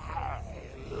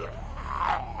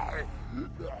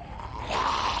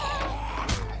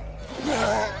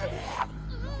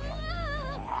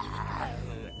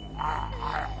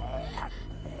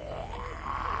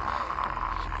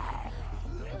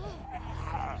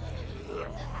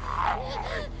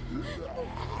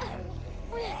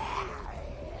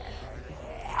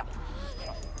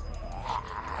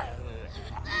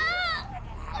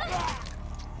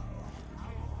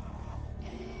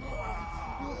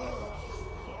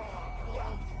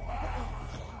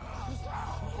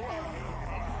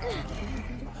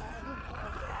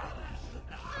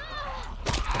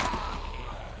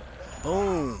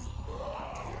 Boom.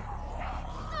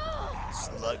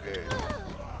 Slugger.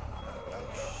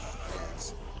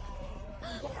 Yes.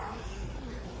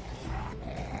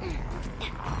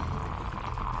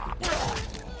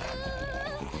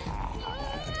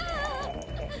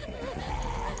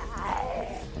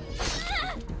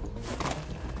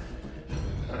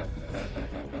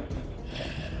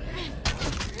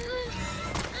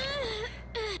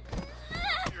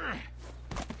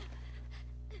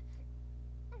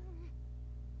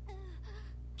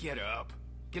 Get up.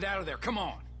 Get out of there, come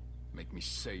on. Make me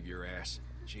save your ass.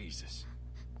 Jesus.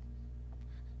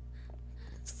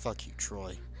 Fuck you,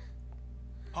 Troy.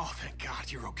 Oh, thank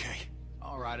God you're okay.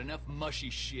 All right, enough mushy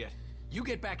shit. You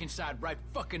get back inside right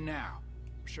fucking now.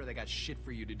 I'm sure they got shit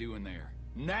for you to do in there.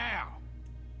 Now!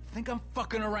 Think I'm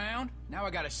fucking around? Now I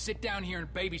gotta sit down here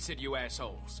and babysit you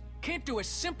assholes. Can't do a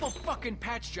simple fucking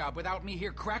patch job without me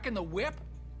here cracking the whip?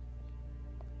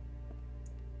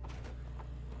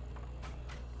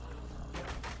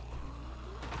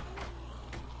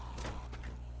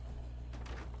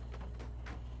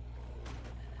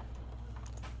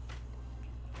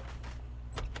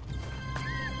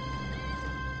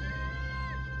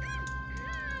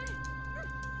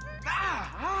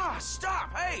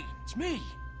 Stop! Hey! It's me.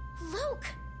 Luke!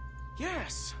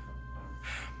 Yes.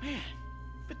 Man,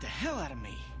 bit the hell out of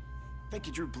me. Think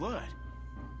you drew blood.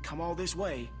 Come all this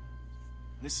way.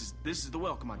 This is the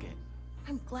welcome I get.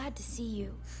 I'm glad to see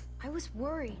you. I was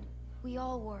worried. We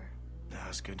all were. No,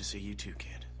 it's good to see you too,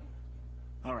 kid.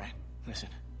 All right, listen,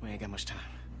 we ain't got much time.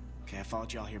 Okay, I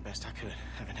followed y'all here best I could.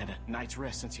 Haven't had a night's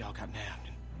rest since y'all got nabbed.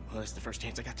 And, well, it's the first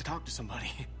chance I got to talk to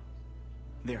somebody.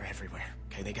 They're everywhere,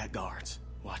 okay? They got guards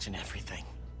watching everything.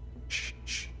 Shh,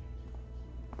 shh.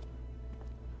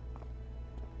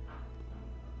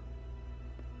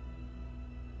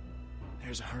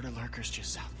 There's a herd of lurkers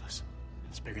just south of us.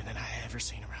 It's bigger than I ever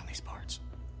seen around these parts.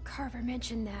 Carver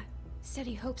mentioned that. Said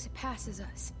he hopes it passes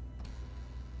us.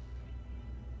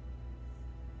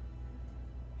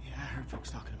 Yeah, I heard folks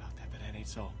talking about that, but that ain't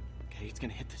so. Okay, it's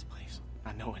gonna hit this place.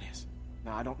 I know it is.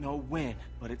 Now, I don't know when,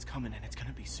 but it's coming and it's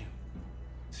gonna be soon.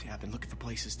 See, I've been looking for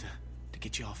places to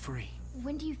get you all free.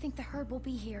 When do you think the herd will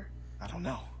be here? I don't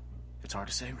know. It's hard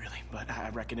to say, really, but I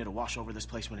reckon it'll wash over this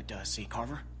place when it does. See,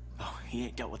 Carver? Oh, he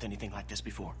ain't dealt with anything like this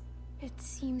before. It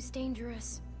seems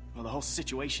dangerous. Well, the whole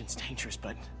situation's dangerous,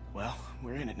 but, well,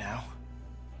 we're in it now.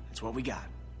 It's what we got.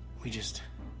 We just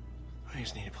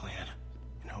need a plan.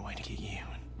 No way to get you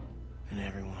and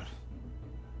everyone.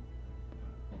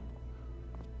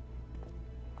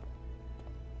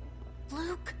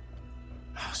 Luke?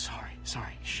 Oh,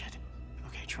 sorry, shit.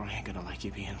 Okay, Troy ain't gonna like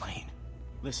you being late.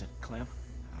 Listen, Clem,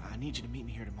 I need you to meet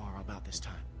me here tomorrow about this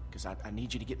time. Because I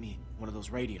need you to get me one of those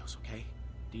radios, okay?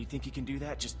 Do you think you can do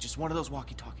that? Just one of those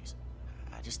walkie-talkies.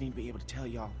 I just need to be able to tell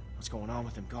y'all what's going on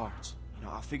with them guards. You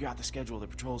know, I'll figure out the schedule the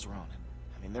patrols are on.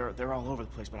 I mean, they're all over the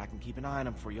place, but I can keep an eye on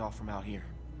them for y'all from out here.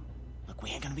 Look, we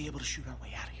ain't gonna be able to shoot our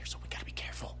way out of here, so we gotta be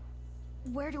careful.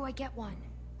 Where do I get one?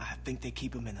 I think they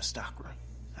keep them in the stockroom.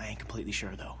 I ain't completely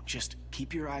sure, though. Just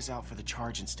keep your eyes out for the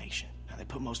charging station. Now, they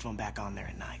put most of them back on there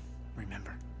at night.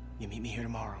 Remember, you meet me here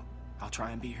tomorrow. I'll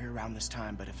try and be here around this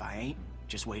time, but if I ain't,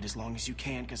 just wait as long as you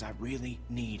can, because I really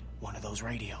need one of those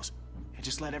radios. And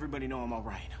just let everybody know I'm all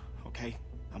right, okay?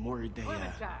 I'm worried they,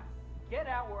 Clementine, get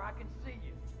out where I can see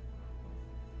you.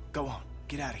 Go on,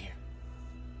 get out of here.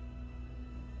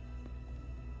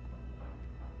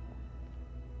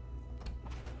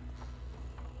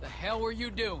 The hell were you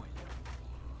doing?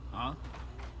 Huh?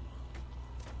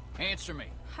 Answer me.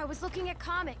 I was looking at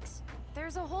comics.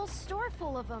 There's a whole store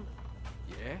full of them.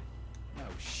 Yeah? No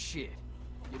shit.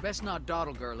 You best not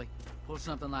dawdle, girlie. Pull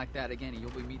something like that again and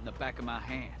you'll be meeting the back of my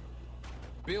hand.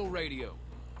 Bill Radio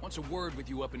wants a word with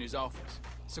you up in his office.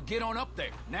 So get on up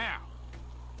there, now!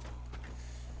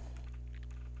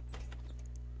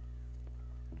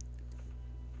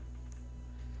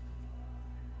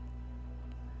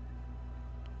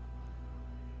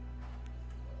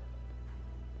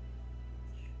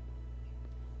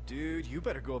 Dude, you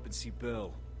better go up and see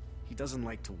Bill. He doesn't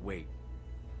like to wait.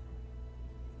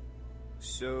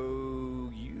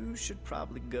 So, you should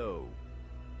probably go.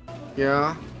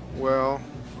 Yeah, well,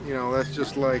 you know, that's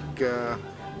just like,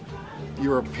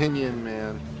 your opinion,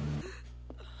 man.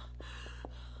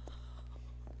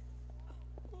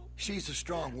 She's a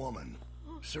strong woman,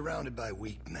 surrounded by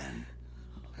weak men.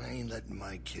 I ain't letting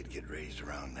my kid get raised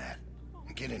around that.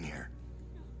 Get in here.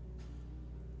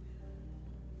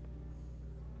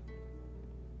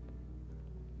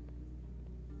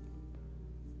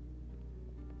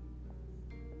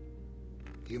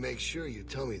 You make sure you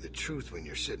tell me the truth when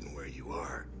you're sitting where you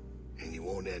are, and you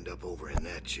won't end up over in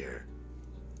that chair.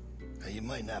 Now, you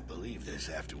might not believe this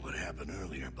after what happened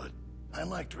earlier, but I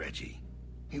liked Reggie.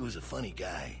 He was a funny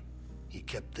guy. He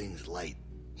kept things light.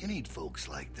 You need folks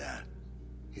like that.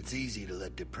 It's easy to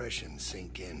let depression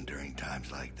sink in during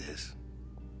times like this.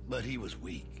 But he was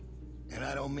weak. And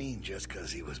I don't mean just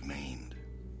because he was maimed.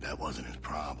 That wasn't his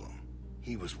problem.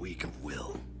 He was weak of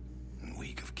will, and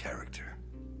weak of character.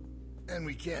 And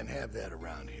we can't have that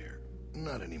around here.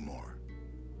 Not anymore.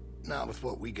 Not with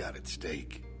what we got at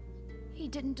stake. He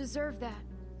didn't deserve that.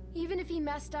 Even if he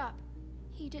messed up,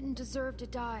 he didn't deserve to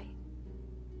die.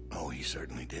 Oh, he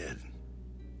certainly did.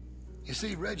 You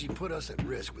see, Reggie put us at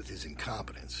risk with his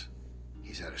incompetence.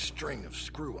 He's had a string of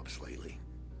screw-ups lately.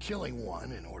 Killing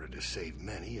one in order to save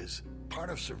many is part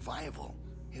of survival.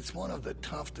 It's one of the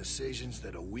tough decisions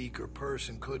that a weaker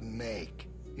person couldn't make.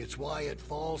 It's why it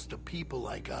falls to people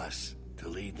like us to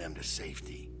lead them to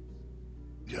safety.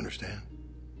 You understand?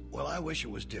 Well, I wish it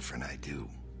was different, I do.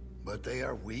 But they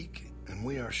are weak, and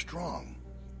we are strong.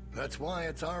 That's why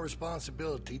it's our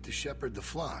responsibility to shepherd the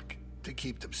flock, to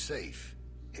keep them safe.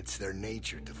 It's their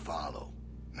nature to follow,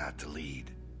 not to lead.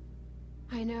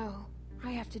 I know. I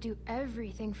have to do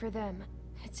everything for them.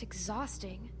 It's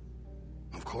exhausting.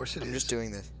 Of course it is. I'm just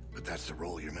doing this. But that's the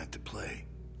role you're meant to play.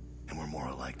 and we're more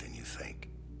alike than you think.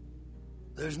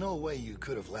 There's no way you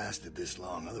could have lasted this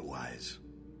long otherwise.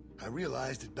 I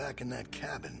realized it back in that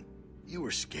cabin. You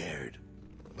were scared,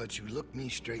 but you looked me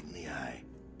straight in the eye,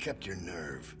 kept your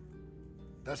nerve.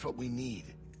 That's what we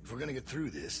need if we're gonna get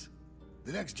through this.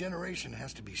 The next generation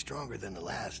has to be stronger than the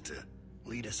last to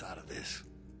lead us out of this.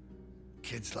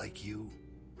 Kids like you,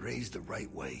 raised the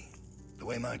right way, the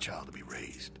way my child will be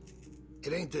raised.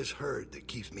 It ain't this hurt that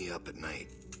keeps me up at night.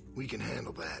 We can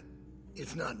handle that.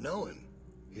 It's not knowing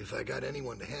if I got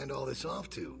anyone to hand all this off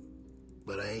to.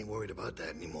 But I ain't worried about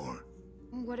that anymore.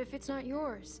 What if it's not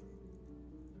yours?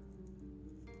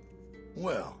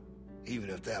 Well, even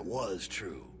if that was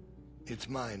true, it's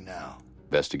mine now.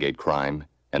 Investigate crime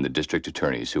and the district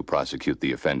attorneys who prosecute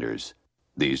the offenders.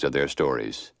 These are their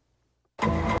stories.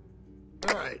 All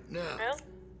right, now. Bill,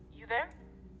 you there?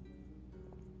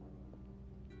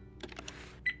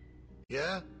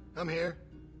 Yeah, I'm here.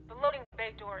 The loading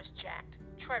bay door is jacked.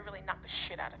 Troy really knocked the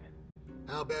shit out of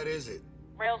it. How bad is it?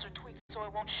 Rails are tweaked so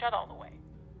it won't shut all the way.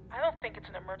 I don't think it's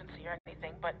an emergency or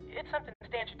anything, but it's something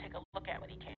Stan should take a look at when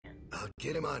he can. I'll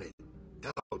get him on it.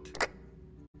 Out.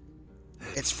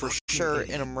 It's for sure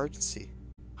an emergency.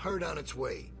 Hurt on its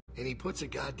way, and he puts a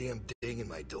goddamn ding in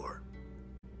my door.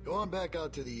 Go on back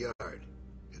out to the yard.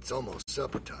 It's almost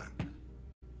supper time.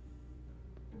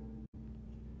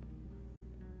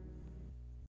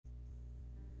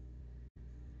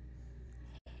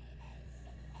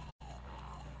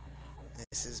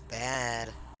 This is bad.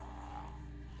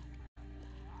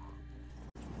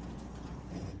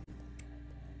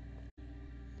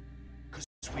 Because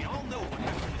we all know what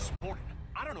happened this morning.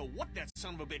 I don't know what that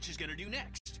son of a bitch is gonna do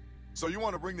next. So you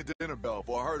want to ring the dinner bell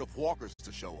for a herd of walkers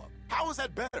to show up? How is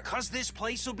that better? Because this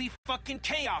place will be fucking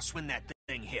chaos when that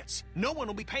thing hits. No one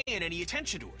will be paying any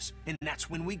attention to us. And that's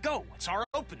when we go. It's our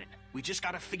opening. We just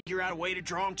gotta figure out a way to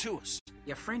draw them to us.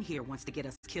 Your friend here wants to get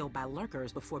us killed by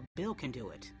lurkers before Bill can do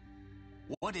it.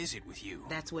 What is it with you?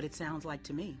 That's what it sounds like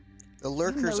to me. The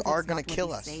lurkers are gonna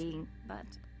kill us. Saying, but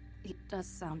it does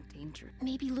sound dangerous.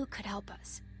 Maybe Luke could help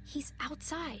us. He's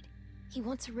outside. He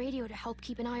wants a radio to help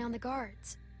keep an eye on the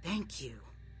guards. Thank you.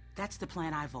 That's the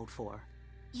plan I vote for.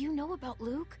 You know about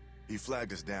Luke? He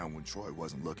flagged us down when Troy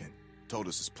wasn't looking. Told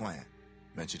us his plan.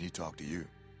 Mentioned he talked to you.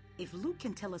 If Luke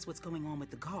can tell us what's going on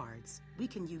with the guards, we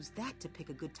can use that to pick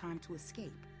a good time to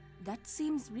escape. That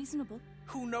seems reasonable.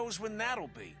 Who knows when that'll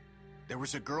be? There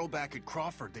was a girl back at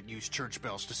Crawford that used church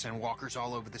bells to send walkers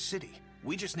all over the city.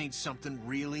 We just need something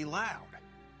really loud.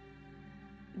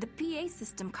 The PA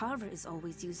system Carver is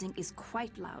always using is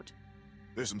quite loud.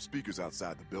 There's some speakers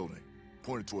outside the building,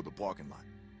 pointed toward the parking lot.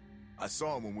 I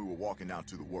saw them when we were walking out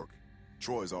to the work.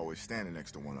 Troy's always standing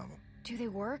next to one of them. Do they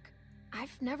work?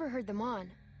 I've never heard them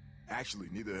on. Actually,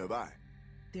 neither have I.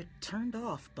 They're turned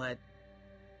off, but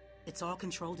it's all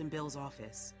controlled in Bill's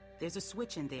office. There's a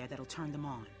switch in there that'll turn them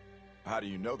on. How do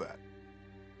you know that?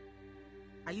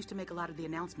 I used to make a lot of the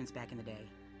announcements back in the day.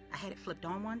 I had it flipped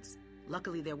on once.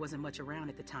 Luckily, there wasn't much around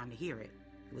at the time to hear it.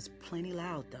 It was plenty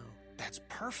loud, though. That's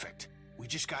perfect. We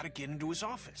just gotta get into his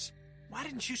office. Why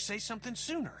didn't you say something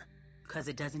sooner? Because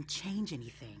it doesn't change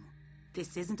anything.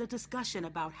 This isn't a discussion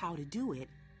about how to do it.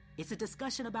 It's a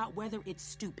discussion about whether it's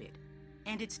stupid.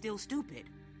 And it's still stupid.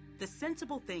 The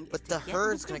sensible thing is to get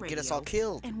herd's with the gonna get us radio all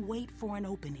killed. and wait for an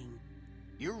opening.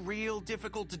 You're real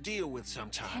difficult to deal with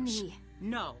sometimes. Kenny.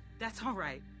 No, that's all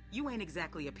right. You ain't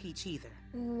exactly a peach either.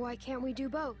 Why can't we do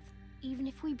both? Even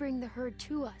if we bring the herd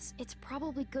to us, it's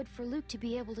probably good for Luke to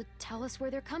be able to tell us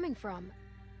where they're coming from.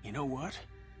 You know what?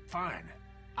 Fine.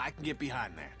 I can get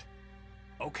behind that.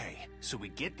 Okay, so we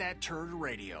get that turd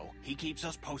radio. He keeps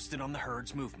us posted on the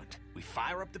herd's movement. We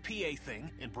fire up the PA thing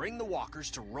and bring the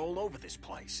walkers to roll over this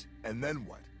place. And then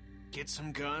what? Get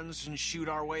some guns and shoot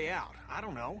our way out. I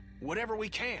don't know. Whatever we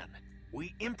can.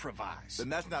 We improvise. Then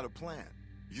that's not a plan.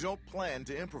 You don't plan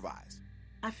to improvise.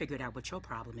 I figured out what your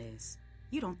problem is.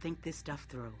 You don't think this stuff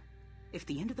through. If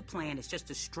the end of the plan is just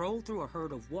to stroll through a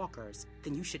herd of walkers,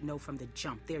 then you should know from the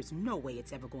jump there's no way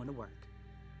it's ever going to work.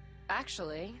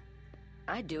 Actually,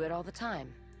 I do it all the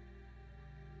time.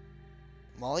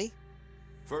 Molly?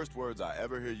 First words I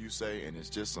ever hear you say, and it's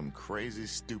just some crazy,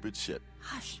 stupid shit.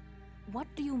 Hush. What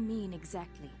do you mean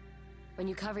exactly? When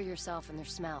you cover yourself in their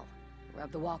smell,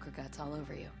 rub the walker guts all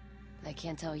over you. They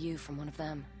can't tell you from one of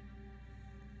them.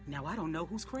 Now I don't know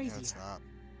who's crazy. No, it's not.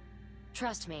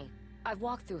 Trust me, I've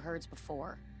walked through herds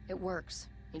before. It works.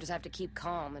 You just have to keep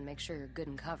calm and make sure you're good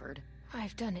and covered.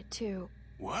 I've done it too.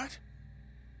 What?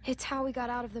 It's how we got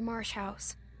out of the Marsh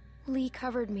house. Lee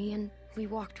covered me and we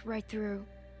walked right through.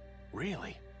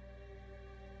 Really?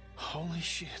 Holy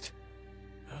shit.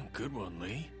 Oh, good one,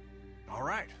 Lee. All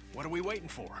right, what are we waiting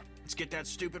for? Let's get that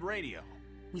stupid radio.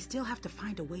 We still have to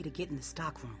find a way to get in the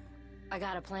stockroom. I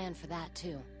got a plan for that,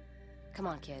 too. Come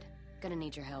on, kid. Gonna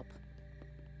need your help.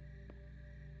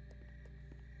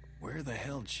 Where the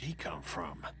hell'd she come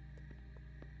from?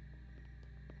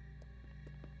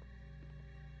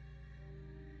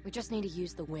 We just need to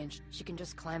use the winch. She can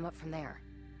just climb up from there.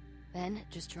 Then,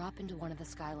 just drop into one of the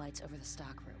skylights over the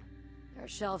stockroom. There are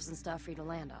shelves and stuff for you to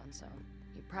land on, so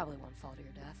you probably won't fall to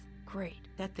your death. Great.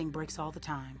 That thing breaks all the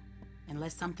time.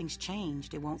 Unless something's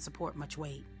changed, it won't support much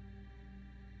weight.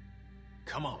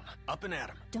 Come on, up and at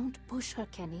him. Don't push her,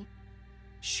 Kenny.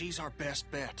 She's our best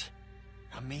bet.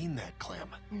 I mean that, Clem.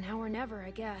 Now or never,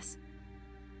 I guess.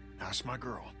 That's my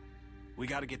girl. We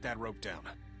gotta get that rope down.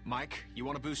 Mike, you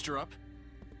wanna boost her up?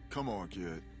 Come on,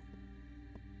 kid.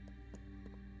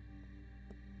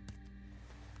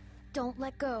 Don't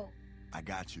let go. I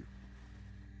got you.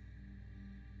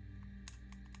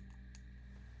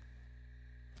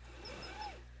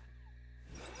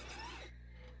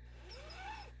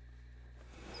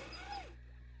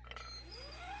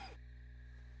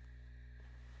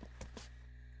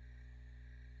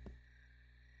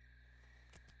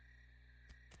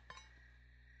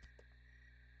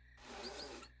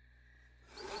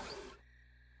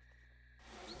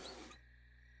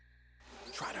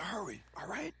 Try to hurry, all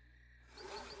right?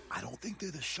 I don't think they're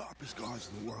the sharpest guards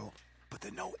in the world, but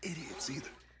they're no idiots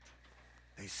either.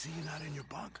 They see you not in your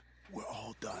bunk, we're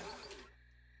all done.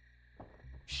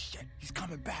 Shit, he's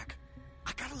coming back.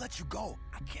 I gotta let you go.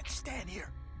 I can't stand here.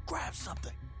 Grab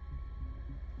something.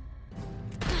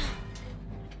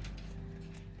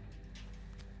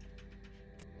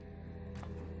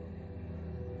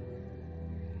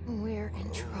 We're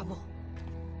in trouble.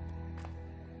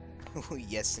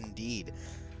 Yes, indeed.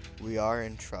 We are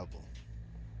in trouble.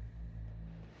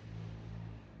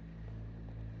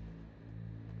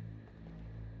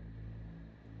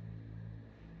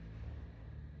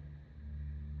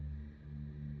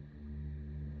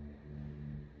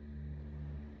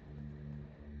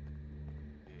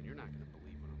 Man, you're not gonna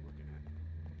believe what I'm looking at.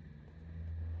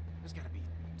 There's gotta be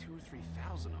 2,000 or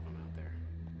 3,000 of them out there.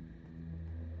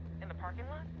 In the parking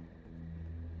lot?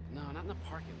 No, not in the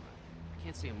parking lot. I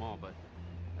can't see them all, but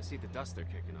I see the dust they're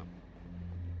kicking up.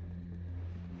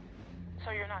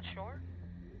 So you're not sure?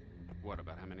 What,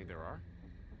 about how many there are?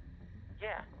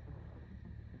 Yeah.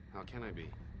 How can I be?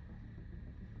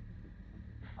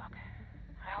 Fuck.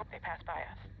 I hope they pass by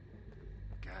us.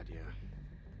 God, yeah.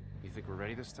 You think we're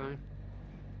ready this time?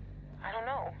 I don't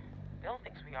know. Bill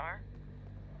thinks we are.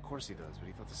 Of course he does, but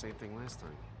he thought the same thing last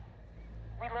time.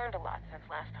 We learned a lot since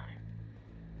last time.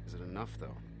 Is it enough,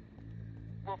 though?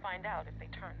 We'll find out if they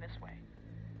turn this way.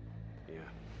 Yeah.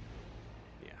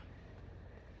 Yeah.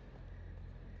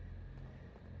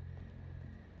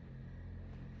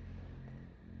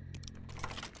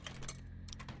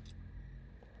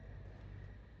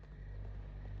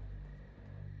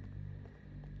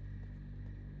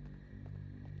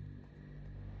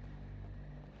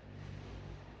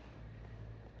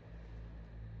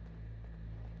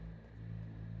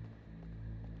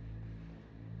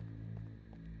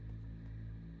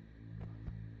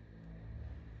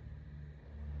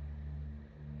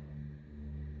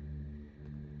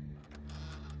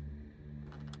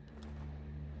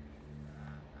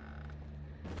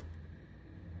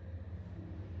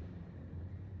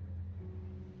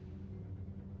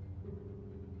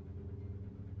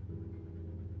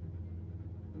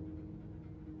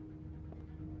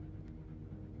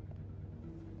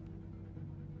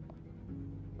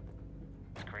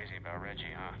 Crazy about Reggie,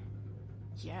 huh?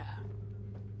 Yeah.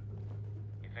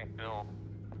 You think Bill...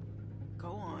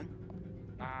 Go on.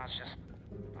 Nah, it's just...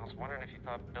 I was wondering if you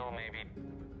thought Bill maybe...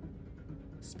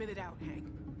 Spit it out, Hank.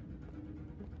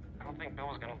 I don't think Bill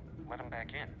was gonna let him back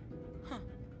in. Huh.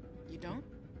 You don't?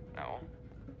 No.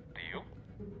 Do you?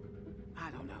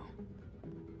 I don't know.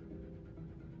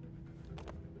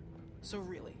 So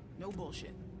really, no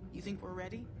bullshit. You think we're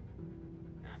ready?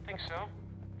 I think so.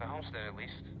 The homestead, at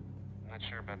least. I'm not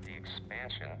sure about the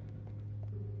expansion.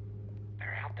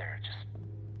 They're out there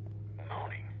just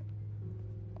moaning.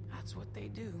 That's what they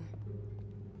do.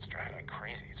 It's driving me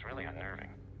crazy. It's really unnerving.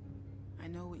 I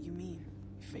know what you mean.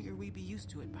 You figure we'd be used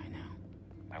to it by now.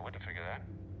 I wouldn't figure that.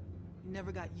 You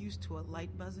never got used to a light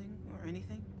buzzing or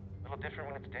anything? A little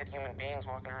different when it's dead human beings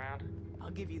walking around.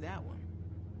 I'll give you that one.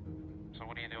 So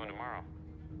what are you doing tomorrow?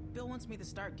 Bill wants me to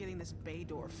start getting this bay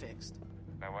door fixed.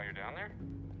 Is that why you're down there?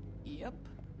 Yep.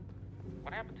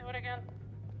 What happened to it again?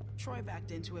 Troy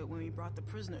backed into it when we brought the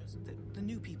prisoners, the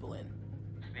new people in.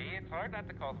 See, it's hard not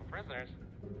to call them prisoners.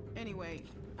 Anyway,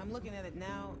 I'm looking at it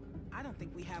now. I don't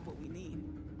think we have what we need.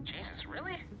 Jesus,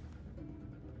 really?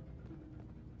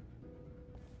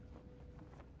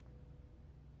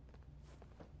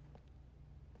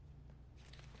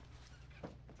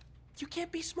 You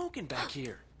can't be smoking back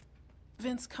here.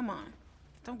 Vince, come on.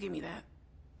 Don't give me that.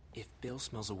 If Bill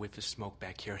smells a whiff of smoke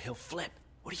back here, he'll flip.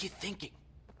 What are you thinking?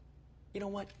 You know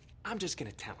what? I'm just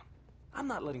gonna tell him. I'm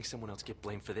not letting someone else get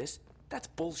blamed for this. That's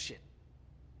bullshit.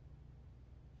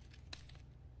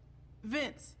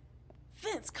 Vince!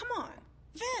 Vince, come on!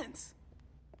 Vince!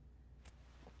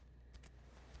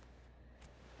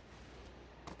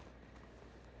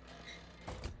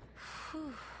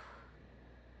 Whew.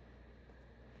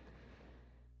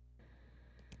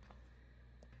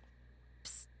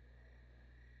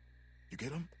 You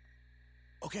get him?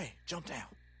 Okay, jump down.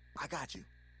 I got you.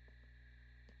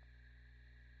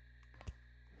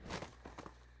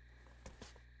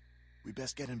 We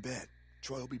best get in bed.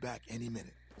 Troy will be back any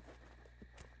minute.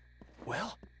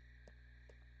 Well?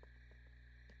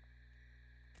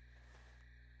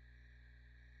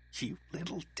 You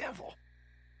little devil.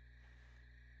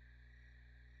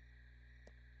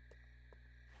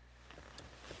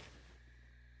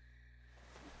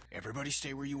 Everybody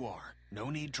stay where you are. No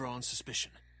need drawing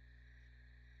suspicion.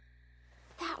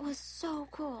 That was so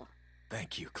cool.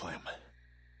 Thank you, Clem.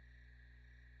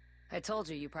 I told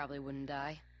you probably wouldn't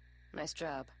die. Nice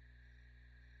job.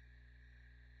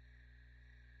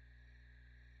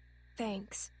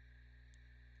 Thanks.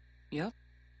 Yep.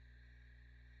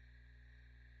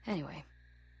 Anyway,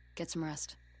 get some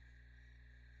rest.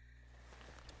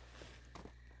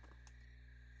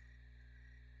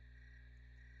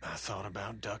 I thought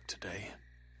about Duck today,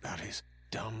 about his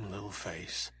dumb little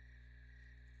face.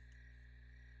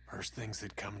 First things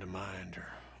that come to mind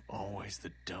are always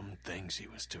the dumb things he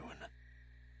was doing.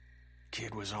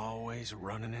 Kid was always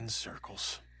running in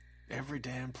circles. Every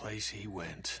damn place he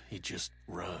went, he'd just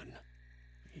run.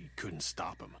 You couldn't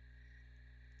stop him.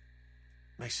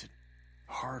 Makes it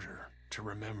harder to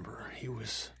remember he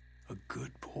was a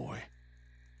good boy.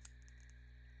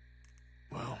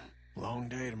 Well, long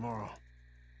day tomorrow.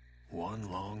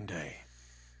 One long day.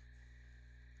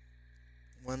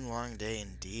 One long day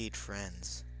indeed,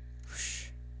 friends. Whoosh.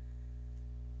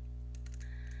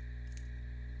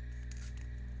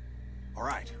 All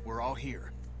right, we're all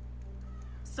here.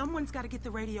 Someone's got to get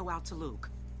the radio out to Luke.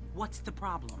 What's the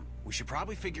problem? We should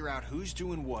probably figure out who's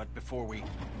doing what before we...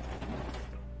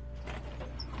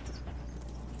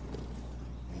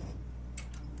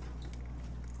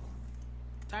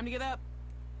 Time to get up.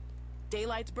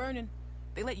 Daylight's burning.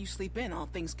 They let you sleep in, all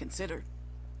things considered.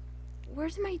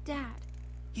 Where's my dad?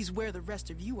 He's where the rest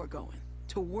of you are going.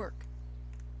 To work.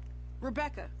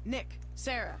 Rebecca, Nick,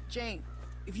 Sarah, Jane.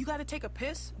 If you gotta take a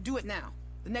piss, do it now.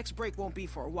 The next break won't be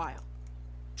for a while.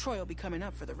 Troy will be coming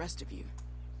up for the rest of you.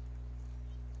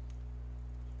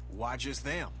 Why just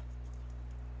them?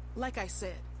 Like I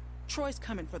said, Troy's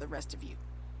coming for the rest of you.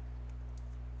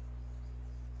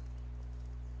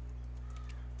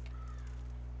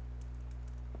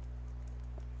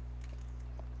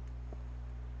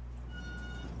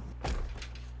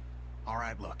 All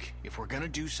right, look, if we're gonna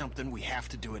do something, we have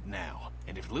to do it now.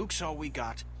 And if Luke's all we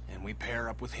got, then we pair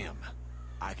up with him.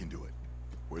 I can do it.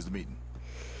 Where's the meeting?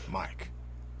 Mike.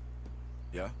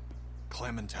 Yeah?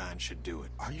 Clementine should do it.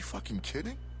 Are you fucking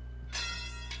kidding?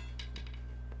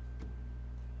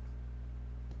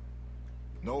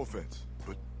 No offense,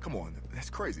 but come on, that's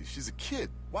crazy. She's a kid.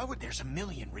 Why would... There's a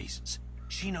million reasons.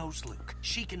 She knows Luke.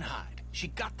 She can hide. She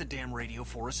got the damn radio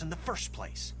for us in the first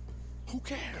place. Who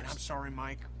cares? And I'm sorry,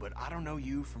 Mike, but I don't know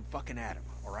you from fucking Adam,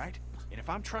 all right? And if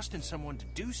I'm trusting someone to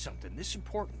do something this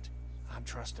important, I'm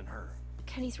trusting her.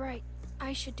 Kenny's right.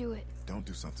 I should do it. Don't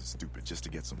do something stupid just to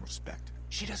get some respect.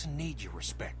 She doesn't need your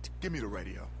respect. Give me the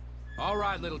radio. All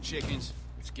right, little chickens.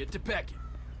 Let's get to pecking.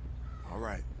 All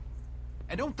right.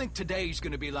 And don't think today's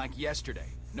gonna be like yesterday.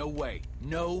 No way.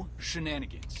 No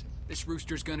shenanigans. This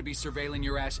rooster's gonna be surveilling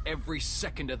your ass every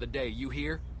second of the day, you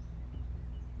hear?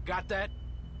 Got that?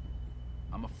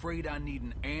 I'm afraid I need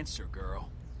an answer, girl.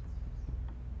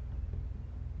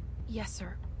 Yes,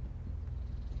 sir.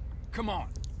 Come on.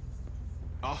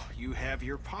 Oh, you have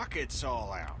your pockets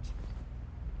all out.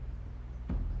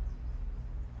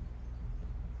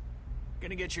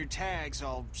 Gonna get your tags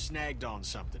all snagged on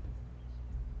something.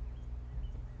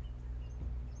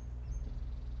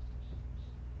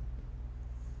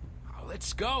 Oh,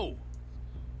 let's go.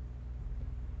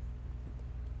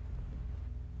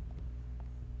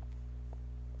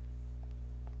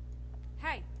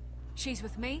 Hey, she's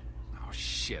with me? Oh,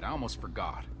 shit, I almost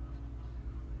forgot.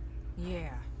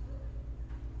 Yeah.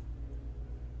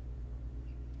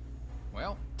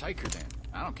 Well, take her then.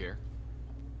 I don't care.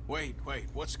 Wait,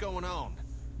 what's going on?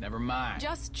 Never mind.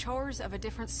 Just chores of a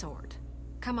different sort.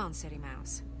 Come on, City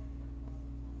Mouse.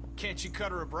 Can't you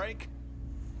cut her a break?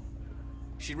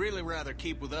 She'd really rather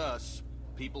keep with us,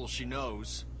 people she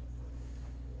knows.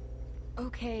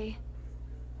 Okay.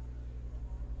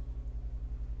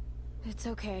 It's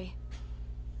okay.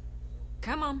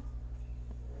 Come on.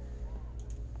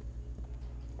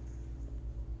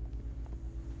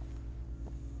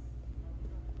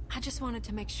 I just wanted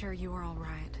to make sure you were all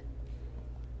right.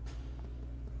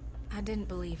 I didn't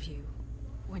believe you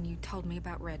when you told me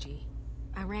about Reggie.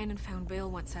 I ran and found Bill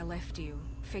once I left you.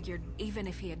 Figured even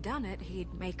if he had done it,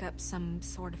 he'd make up some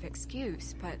sort of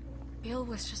excuse, but Bill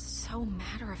was just so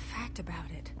matter-of-fact about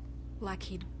it. Like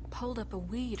he'd pulled up a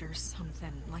weed or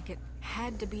something, like it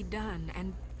had to be done,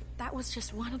 and that was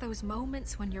just one of those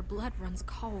moments when your blood runs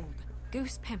cold.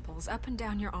 Goose pimples up and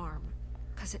down your arm.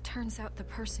 'Cause it turns out the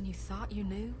person you thought you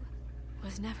knew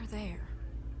was never there.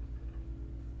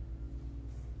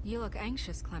 You look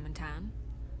anxious, Clementine.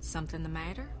 Something the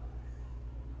matter?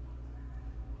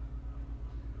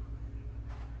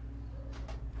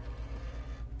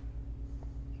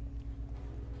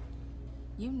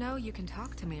 You know you can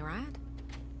talk to me, right?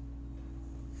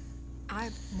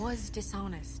 I was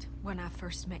dishonest when I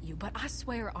first met you, but I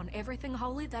swear on everything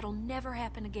holy that'll never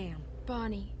happen again.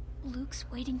 Bonnie, Luke's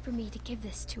waiting for me to give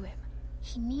this to him.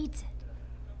 He needs it.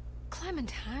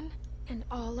 Clementine? And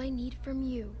all I need from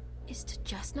you is to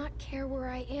just not care where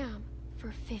I am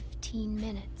for 15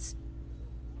 minutes.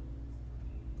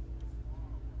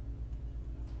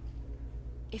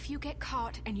 If you get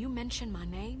caught and you mention my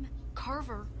name,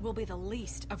 Carver will be the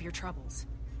least of your troubles,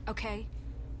 okay?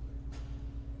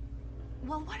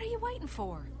 Well, what are you waiting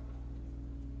for?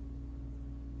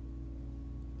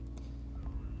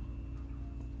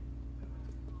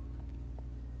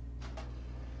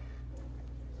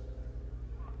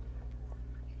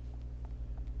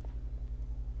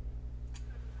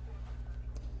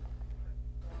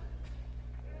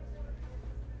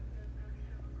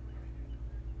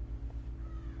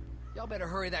 Y'all better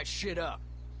hurry that shit up.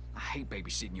 I hate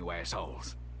babysitting you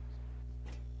assholes.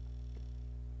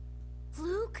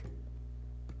 Luke?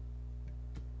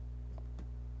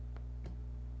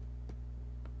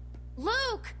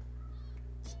 Luke!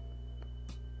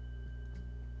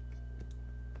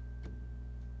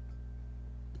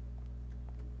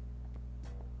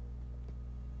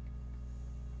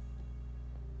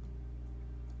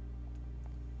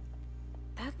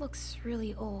 That looks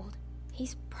really old.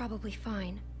 He's probably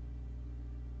fine.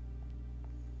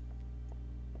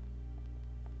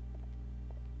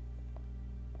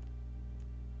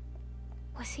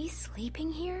 Was he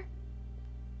sleeping here?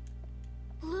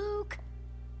 Luke!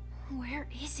 Where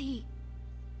is he?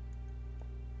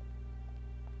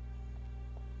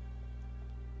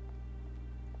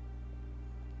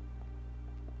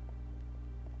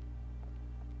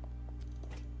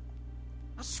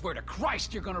 I swear to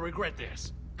Christ you're gonna regret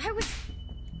this. I was...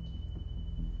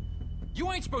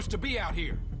 You ain't supposed to be out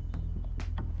here.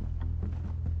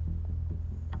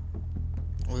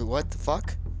 Wait, what the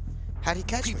fuck? How'd he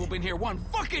catch People me? been here one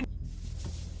fucking...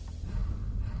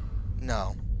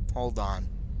 No. Hold on.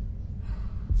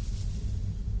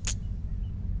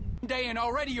 day and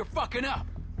already you're fucking up.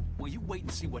 Well, you wait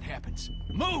and see what happens.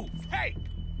 Move! Hey!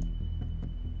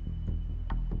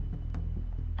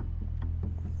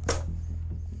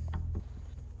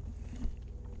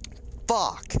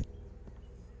 Fuck!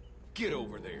 Get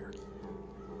over there.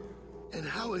 And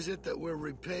how is it that we're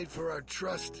repaid for our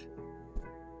trust?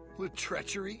 With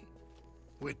treachery?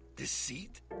 With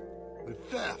deceit? With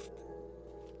theft?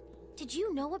 Did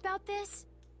you know about this?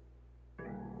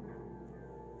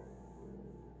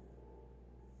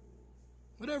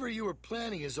 Whatever you were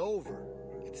planning is over.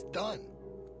 It's done.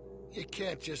 You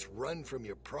can't just run from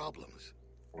your problems.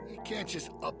 You can't just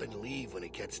up and leave when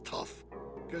it gets tough.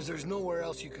 Because there's nowhere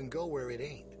else you can go where it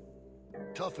ain't.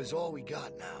 Tough is all we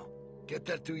got now. Get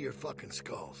that through your fucking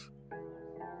skulls.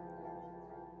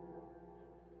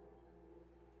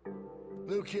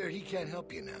 Luke here, he can't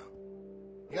help you now.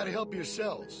 You gotta help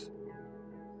yourselves.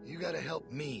 You gotta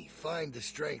help me find the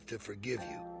strength to forgive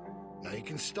you. Now you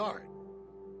can start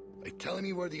by telling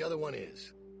me where the other one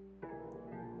is.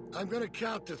 I'm gonna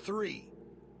count to 3.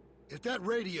 If that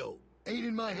radio ain't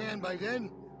in my hand by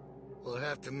then, we'll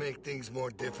have to make things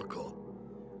more difficult.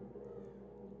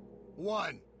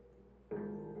 1.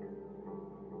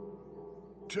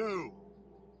 2.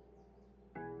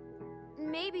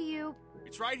 Maybe you...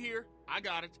 It's right here. I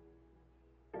got it.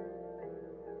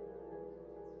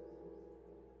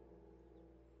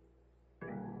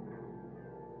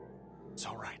 It's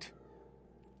all right.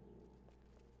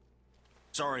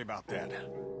 Sorry about that.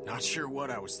 Not sure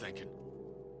what I was thinking.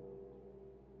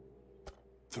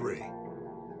 3.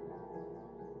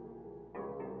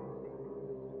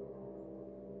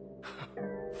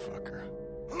 Fucker.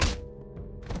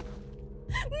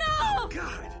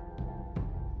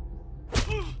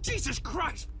 Jesus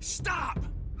Christ! Stop!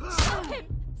 Stop him!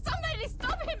 Somebody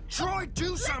stop him! Troy,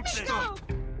 do something! Stop!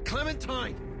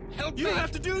 Clementine, help me! You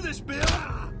have to do this, Bill!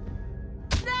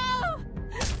 No!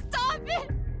 Stop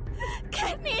it!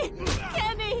 Kenny!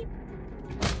 Kenny!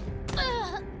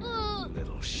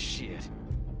 Little shit.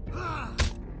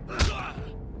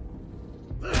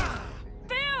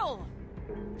 Bill!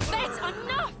 That's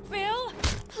enough, Bill!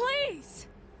 Please!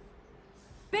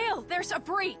 Bill, there's a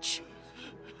breach!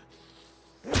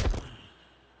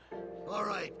 All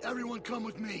right, everyone come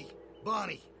with me.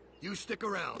 Bonnie, you stick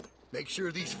around. Make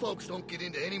sure these folks don't get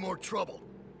into any more trouble.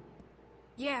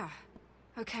 Yeah,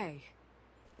 okay.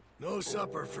 No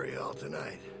supper for y'all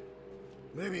tonight.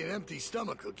 Maybe an empty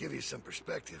stomach will give you some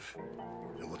perspective.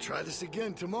 And we'll try this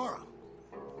again tomorrow.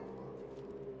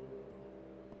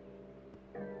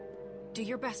 Do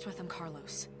your best with him,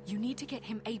 Carlos. You need to get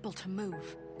him able to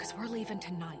move, because we're leaving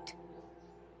tonight.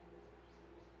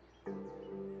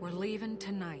 We're leaving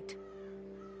tonight.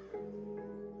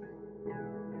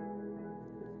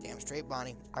 Damn straight,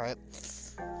 Bonnie. All right.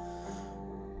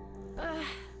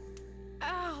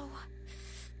 Ow.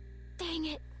 Dang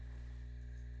it.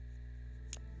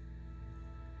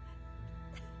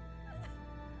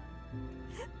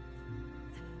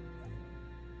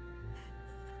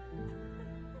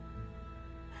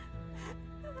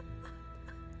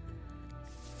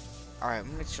 Alright,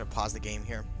 I'm just gonna pause the game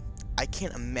here. I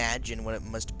can't imagine what it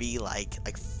must be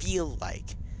like feel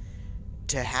like,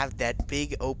 to have that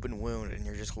big open wound and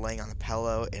you're just laying on the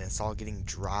pillow and it's all getting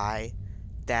dry.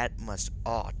 That must,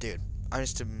 oh dude, I'm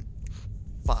just,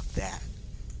 fuck that.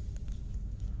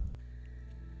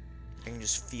 I can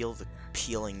just feel the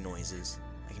peeling noises.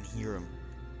 I can hear them.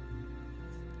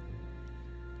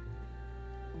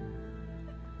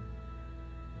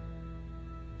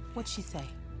 What'd she say?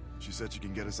 She said she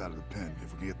can get us out of the pen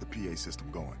if we can get the PA system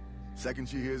going. Second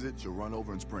she hears it, she'll run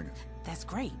over and spring us. That's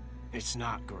great. It's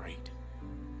not great.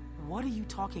 What are you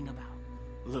talking about?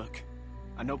 Look,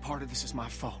 I know part of this is my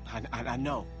fault. I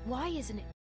know. Why isn't it?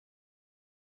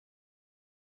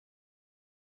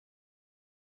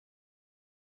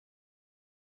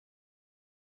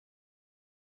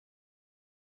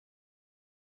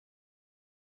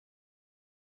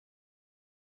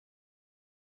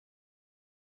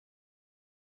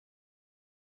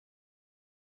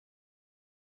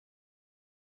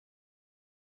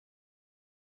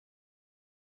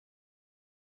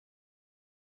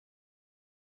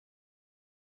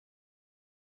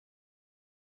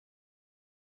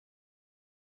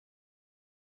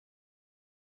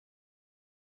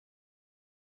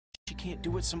 She can't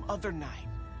do it some other night.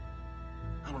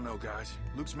 I don't know, guys.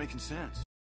 Luke's making sense.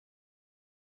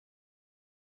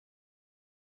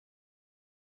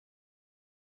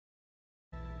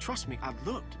 Trust me, I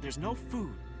looked. There's no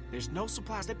food. There's no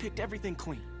supplies. They picked everything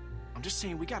clean. I'm just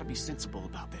saying we gotta be sensible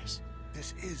about this.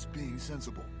 This is being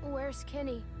sensible. Where's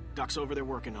Kenny? Doc's over there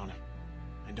working on him.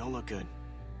 And don't look good.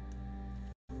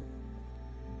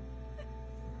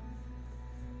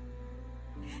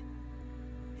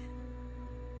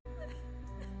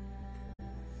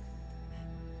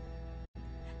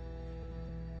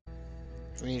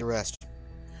 We need a rest.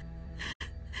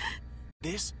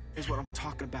 This is what I'm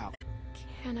talking about.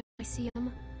 Can I see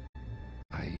him?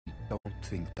 I don't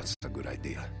think that's a good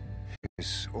idea.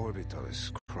 His orbital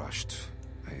is crushed.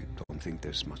 I don't think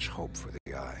there's much hope for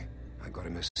the eye. I got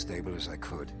him as stable as I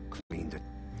could, cleaned it,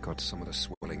 got some of the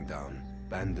swelling down,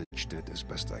 bandaged it as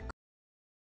best I could.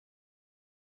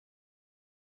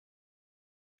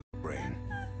 Brain.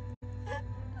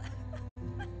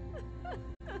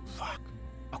 Fuck.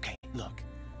 Okay, look.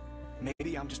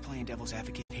 Maybe I'm just playing devil's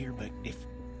advocate here, but if...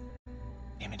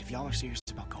 Damn it, if y'all are serious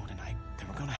about going tonight, then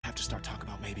we're gonna have to start talking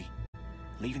about maybe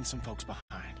leaving some folks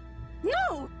behind.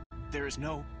 No! There is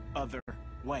no other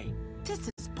way.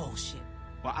 This is bullshit.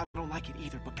 Well, I don't like it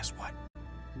either, but guess what?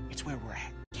 It's where we're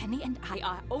at. Kenny and I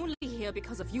are only here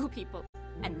because of you people.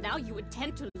 And now you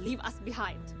intend to leave us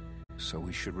behind. So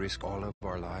we should risk all of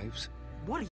our lives?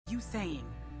 What are you saying?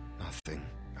 Nothing.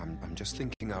 I'm just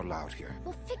thinking out loud here.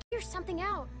 We'll figure something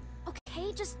out.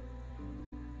 Okay, just...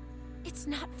 It's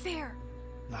not fair.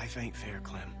 Life ain't fair,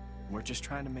 Clem. We're just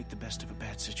trying to make the best of a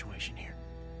bad situation here.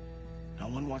 No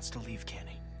one wants to leave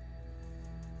Kenny.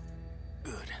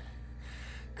 Good.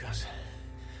 'Cause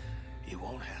you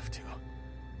won't have to.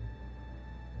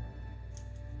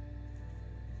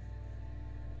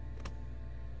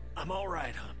 I'm all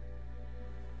right, hon.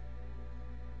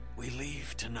 We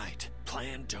leave tonight.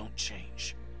 Plan don't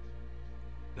change.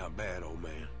 Not bad, old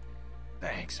man.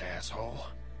 Thanks, asshole.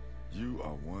 You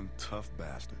are one tough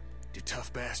bastard. Do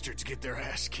tough bastards get their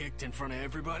ass kicked in front of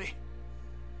everybody?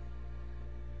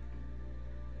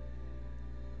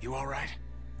 You all right?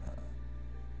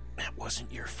 That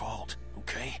wasn't your fault,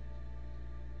 okay?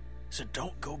 So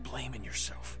don't go blaming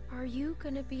yourself. Are you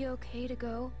gonna be okay to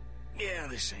go? Yeah,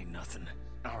 this ain't nothing.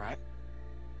 All right.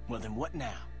 Well, then what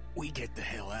now? We get the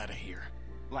hell out of here.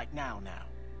 Like now?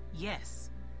 Yes.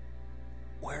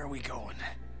 Where are we going?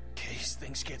 In case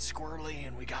things get squirrely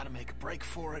and we gotta make a break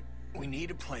for it, we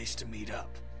need a place to meet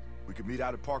up. We can meet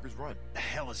out at Parker's Run. The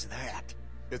hell is that?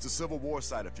 It's a Civil War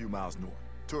site a few miles north.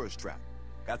 Tourist trap.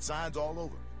 Got signs all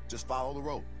over. Just follow the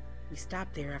road. We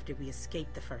stopped there after we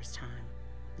escaped the first time.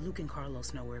 Luke and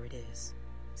Carlos know where it is.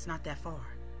 It's not that far.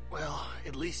 Well,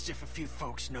 at least if a few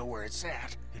folks know where it's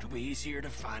at, it'll be easier to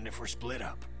find if we're split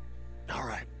up. All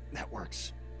right, that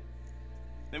works.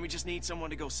 Then we just need someone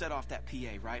to go set off that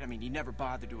PA, right? I mean, you never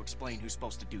bothered to explain who's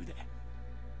supposed to do that.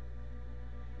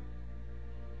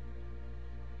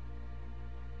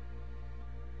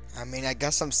 I mean, I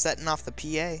guess I'm setting off the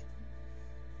PA.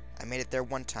 I made it there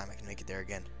one time, I can make it there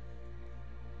again.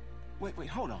 Wait,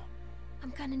 hold on.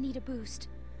 I'm gonna need a boost.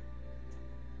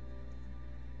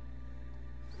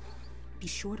 Be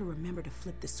sure to remember to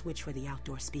flip the switch for the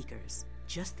outdoor speakers.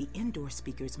 Just the indoor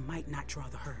speakers might not draw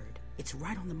the herd. It's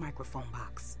right on the microphone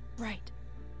box. Right.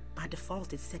 By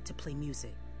default, it's set to play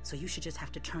music, so you should just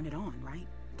have to turn it on, right?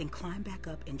 Then climb back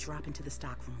up and drop into the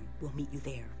stockroom. We'll meet you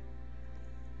there.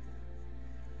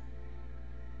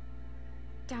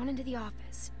 Down into the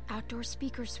office. Outdoor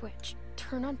speaker switch.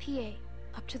 Turn on PA.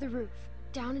 Up to the roof.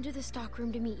 Down into the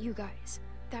stockroom to meet you guys.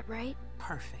 That right?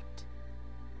 Perfect.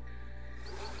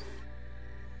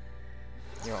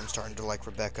 You know, I'm starting to like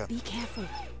Rebecca. Be careful.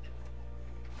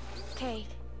 Okay.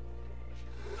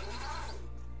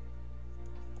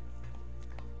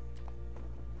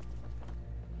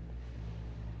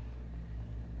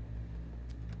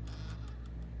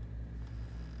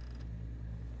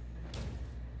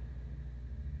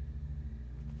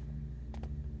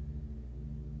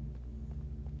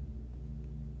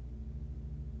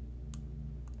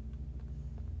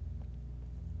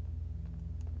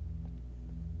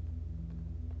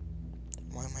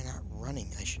 Why am I not running?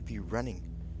 I should be running.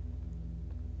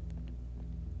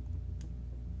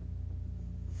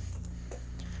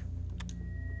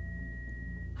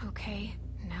 Okay,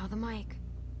 now the mic.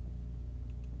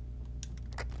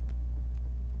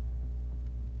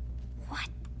 What?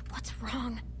 What's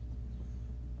wrong?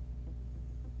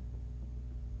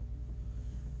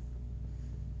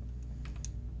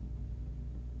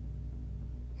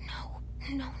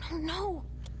 No.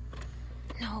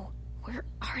 No, where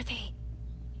are they?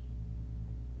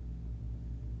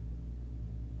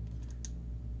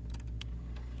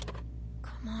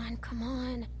 Come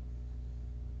on.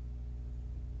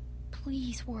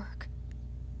 Please work.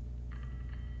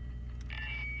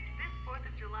 This 4th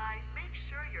of July, make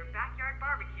sure your backyard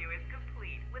barbecue is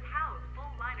complete with Hal's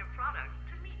full line of products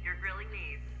to meet your grilling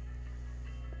needs.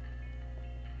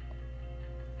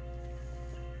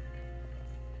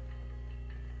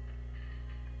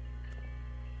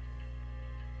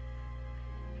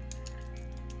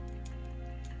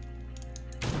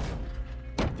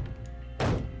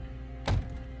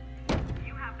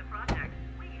 You have the project,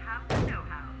 we have the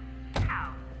know-how.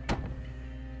 Hal.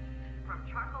 From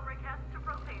charcoal briquettes to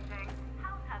propane tanks,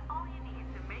 Hal's has all you need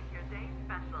to make your day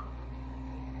special.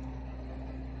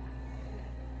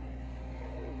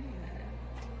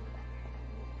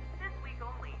 This week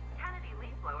only, Kennedy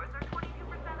leaf blowers are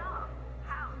 22% off.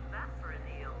 How's that for a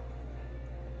deal?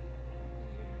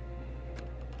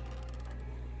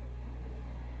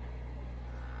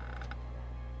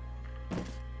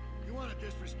 You want to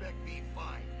disrespect me?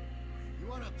 Fine. You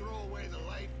want to throw away the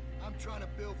life I'm trying to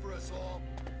build for us all?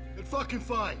 Then fucking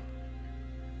fine.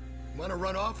 Want to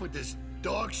run off with this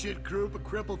dog shit group of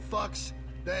crippled fucks?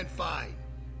 Then fine.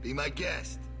 Be my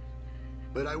guest.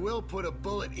 But I will put a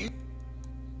bullet in...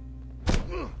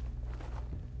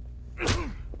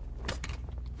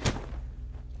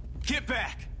 Get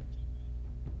back!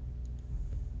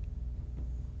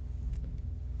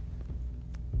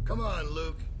 Come on,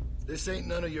 Luke. This ain't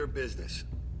none of your business.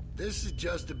 This is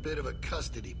just a bit of a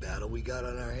custody battle we got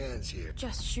on our hands here.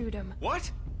 Just shoot him. What?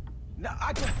 No,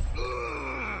 I don't...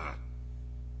 Ugh.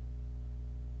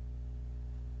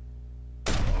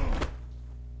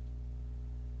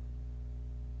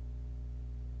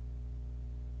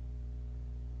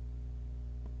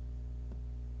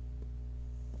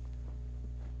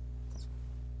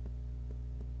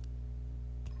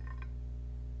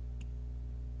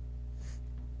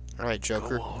 All right,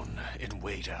 Joker. Go on and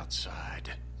wait outside.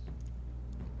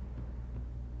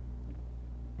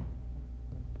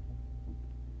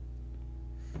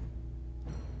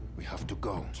 We have to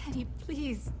go. Kenny,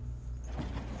 please.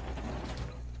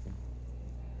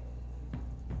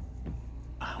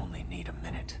 need a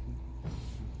minute.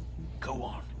 Go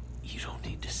on. You don't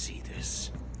need to see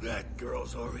this. That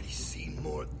girl's already seen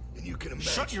more than you can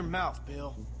imagine. Shut your mouth,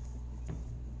 Bill.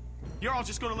 You're all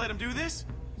just gonna let him do this?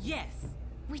 Yes.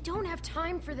 We don't have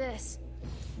time for this.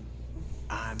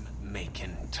 I'm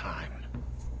making time.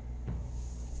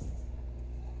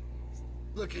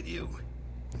 Look at you.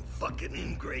 Fucking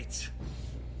ingrates.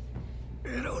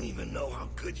 I don't even know how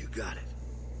good you got it.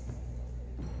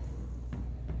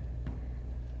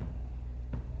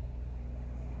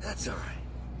 That's alright.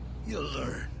 You'll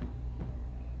learn.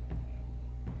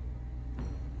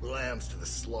 Lambs to the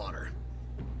slaughter.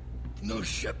 No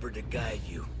shepherd to guide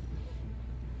you.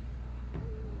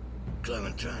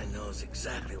 Clementine knows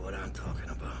exactly what I'm talking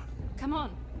about. Come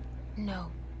on. No.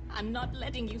 I'm not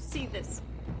letting you see this.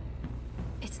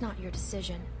 It's not your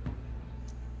decision.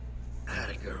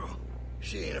 Atta girl.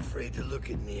 She ain't afraid to look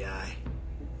it in the eye.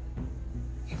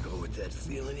 You go with that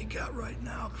feeling you got right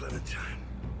now, Clementine.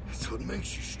 That's what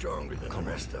makes you stronger than the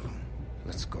rest of them.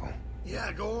 Let's go.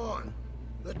 Yeah, go on.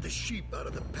 Let the sheep out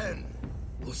of the pen.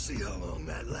 We'll see how long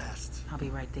that lasts. I'll be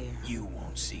right there. You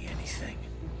won't see anything.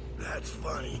 That's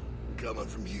funny, coming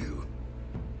from you.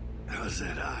 How's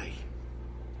that eye?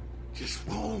 Just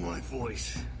follow my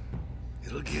voice.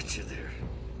 It'll get you there.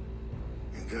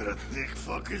 You got a thick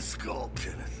fucking skull,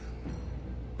 Kenneth.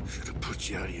 Should have put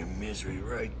you out of your misery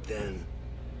right then.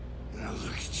 Now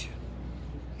look at you.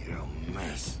 You're a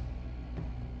mess.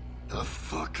 The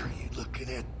fuck are you looking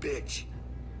at, bitch?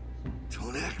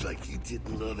 Don't act like you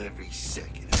didn't love every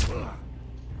second.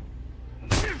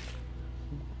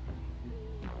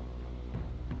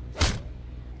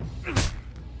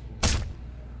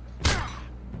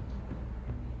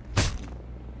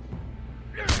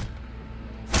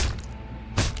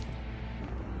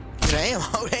 Damn,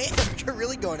 oh damn, you're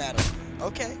really going at him.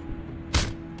 Okay.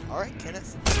 Alright,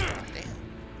 Kenneth. Damn.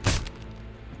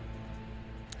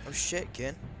 Oh shit,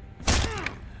 Ken.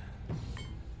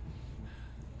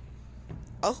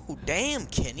 Oh, damn,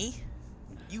 Kenny.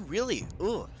 You really,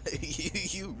 ugh.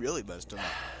 you really messed him up.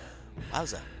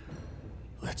 How's that?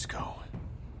 Let's go.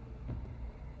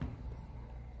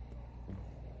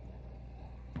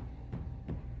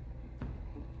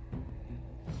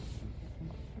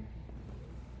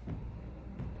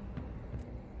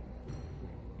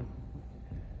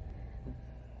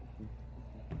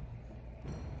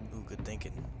 Ooh, good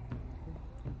thinking.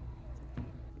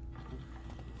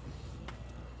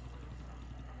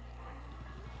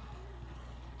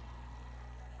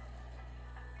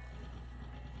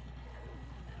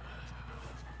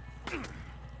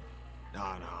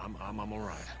 I'm all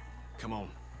right. Come on.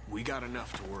 We got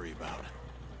enough to worry about.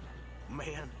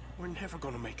 Man, we're never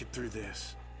gonna make it through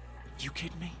this. You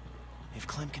kidding me? If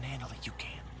Clem can handle it, you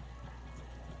can.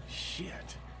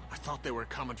 Shit. I thought they were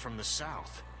coming from the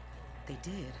south. They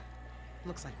did.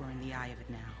 Looks like we're in the eye of it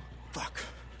now. Fuck.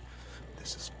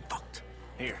 This is fucked.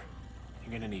 Here.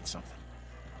 You're gonna need something.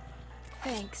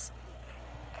 Thanks.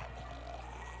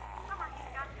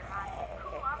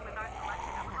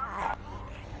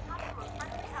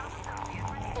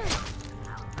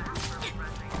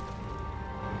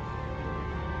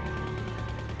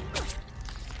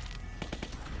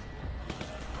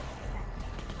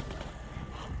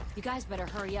 You guys better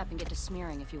hurry up and get to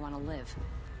smearing if you want to live.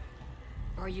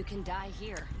 Or you can die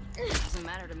here. Doesn't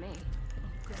matter to me.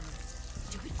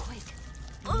 Do it quick.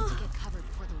 We need to get covered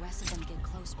before the rest of them get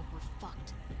close or we're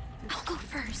fucked. I'll go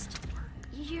first.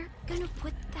 You're gonna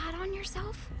put that on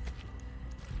yourself?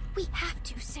 We have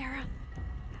to, Sarah.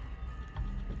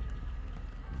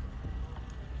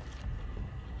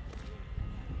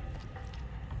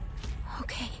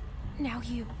 Okay, now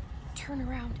you. Turn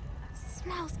around.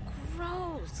 Smells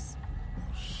gross.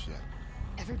 Shit.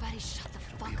 Everybody shut the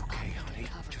fuck Be okay, up. honey.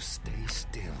 Just stay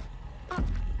still.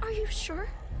 Are you sure?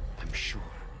 I'm sure.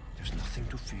 There's nothing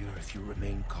to fear if you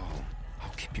remain calm. I'll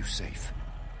keep you safe.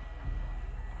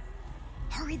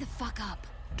 Hurry the fuck up.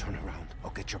 Turn around.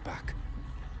 I'll get your back.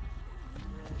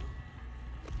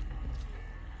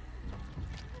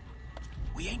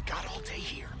 We ain't got all day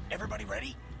here. Everybody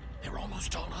ready? They're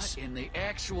almost on us. What in the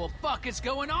actual fuck is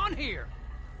going on here?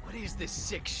 What is this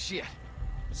sick shit?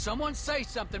 Someone say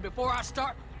something before I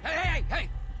start. Hey!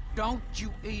 Don't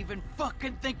you even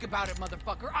fucking think about it,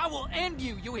 motherfucker. I will end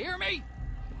you, you hear me?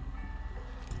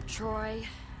 Troy,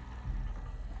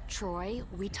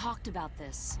 we talked about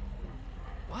this.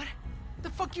 What? The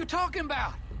fuck you talking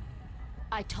about?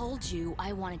 I told you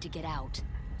I wanted to get out.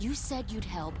 You said you'd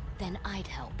help, then I'd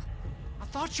help. I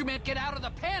thought you meant get out of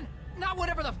the pen, not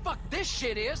whatever the fuck this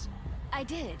shit is. I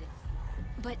did.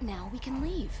 But now we can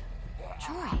leave.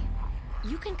 Troy,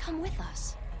 you can come with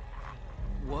us.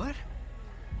 What?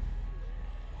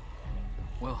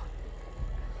 Well,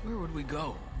 where would we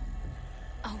go?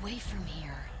 Away from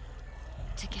here.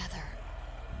 Together.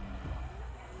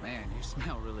 Man, you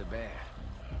smell really bad.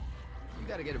 You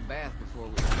gotta get a bath before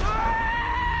we...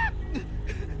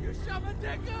 You're shoving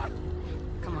dick up!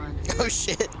 Come on. Oh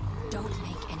shit. Don't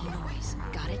make any noise.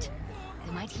 Got it?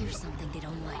 They might hear something they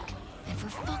don't like. And for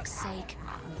fuck's sake,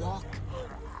 walk.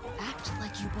 Act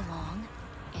like you belong,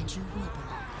 and you will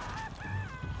belong.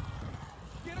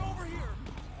 Get over here!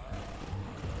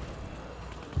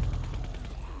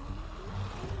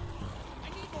 I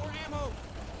need more ammo!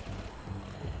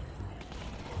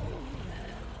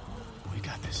 We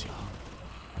got this, y'all.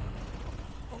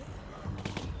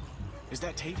 Is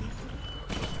that Tavy?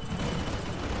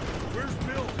 Where's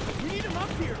Bill? We need him up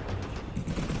here!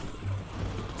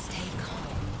 Stay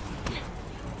calm.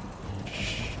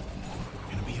 Shh.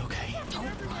 We're gonna be okay.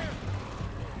 Don't run.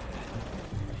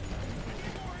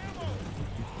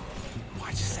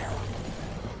 Watch Sarah.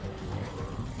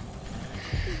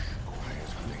 Quiet,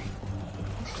 honey.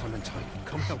 Clementine,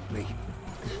 come help me.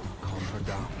 Calm her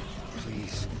down,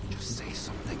 please. Just say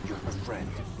something. You're her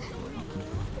friend.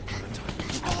 Clementine.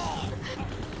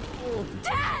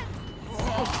 Dad!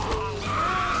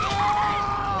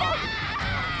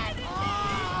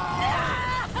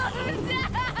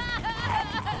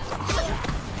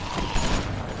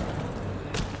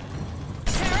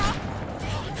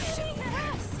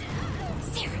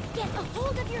 Sarah, get a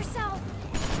hold of yourself!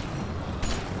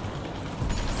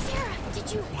 Sarah,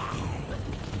 did you...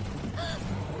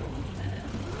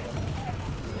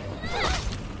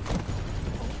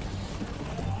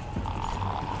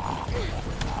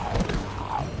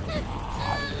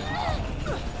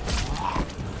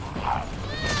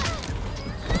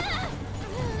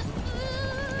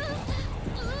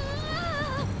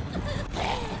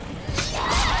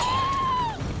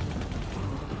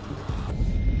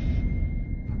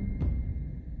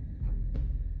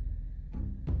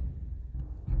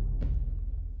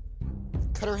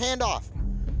 Cut her hand off.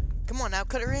 Come on now,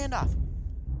 cut her hand off.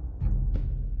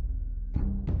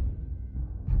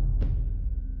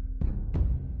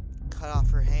 Cut off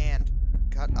her hand.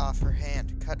 Cut off her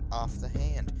hand. Cut off the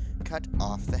hand. Cut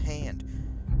off the hand.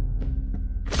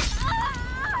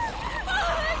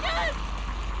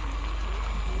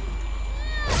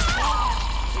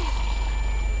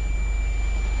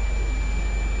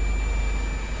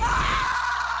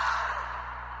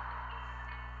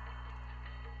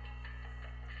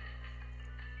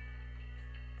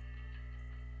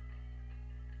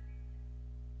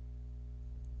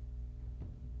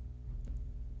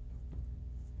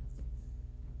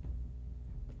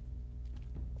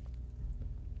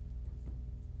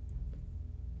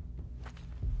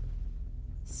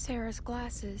 Sarah's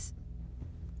glasses.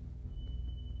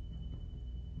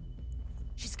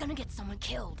 She's gonna get someone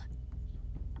killed.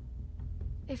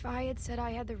 If I had said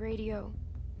I had the radio,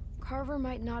 Carver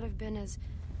might not have been as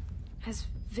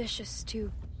vicious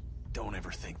to... Don't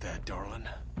ever think that, darling.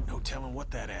 No telling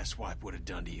what that asswipe would have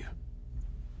done to you.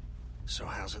 So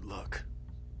how's it look?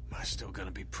 Am I still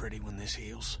gonna be pretty when this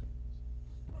heals?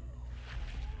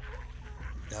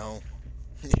 No.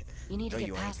 You need to No, get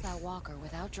you past ain't. that walker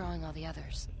without drawing all the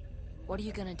others. What are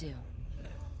you gonna do?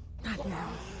 Not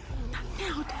now. Not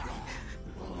now, damn it.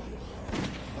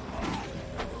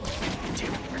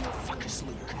 Damn it, where the fuck is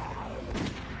Luke?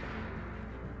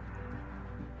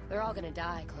 They're all gonna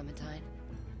die, Clementine.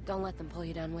 Don't let them pull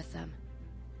you down with them.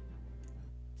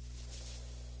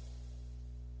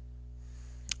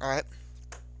 Alright.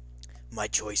 My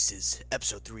choices.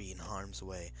 Episode 3 in harm's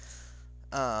way.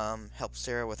 Help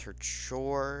Sarah with her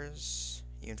chores.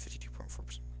 Even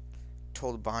 52.4%.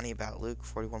 Told Bonnie about Luke.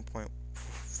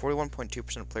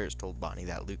 41.2% of players told Bonnie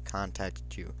that Luke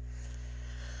contacted you.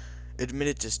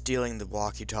 Admitted to stealing the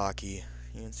walkie-talkie.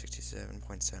 Even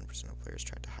 67.7% of players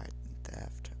tried to hide the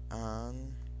theft.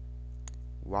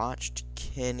 Watched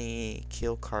Kenny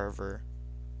kill Carver.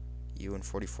 You and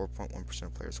 44.1%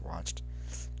 of players watched.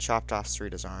 Chopped off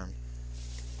Sarita's arm.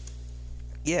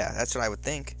 Yeah, that's what I would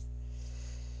think.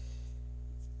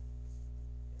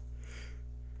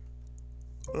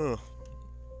 Ugh.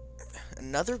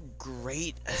 Another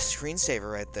great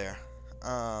screensaver right there.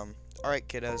 Alright,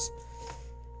 kiddos.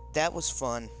 That was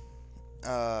fun.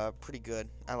 Pretty good.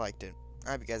 I liked it.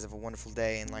 I hope you guys have a wonderful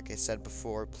day, and like I said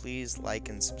before, please like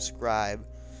and subscribe.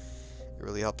 It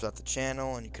really helps out the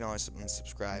channel, and you can always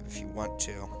unsubscribe if you want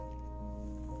to.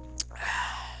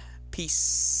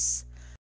 Peace.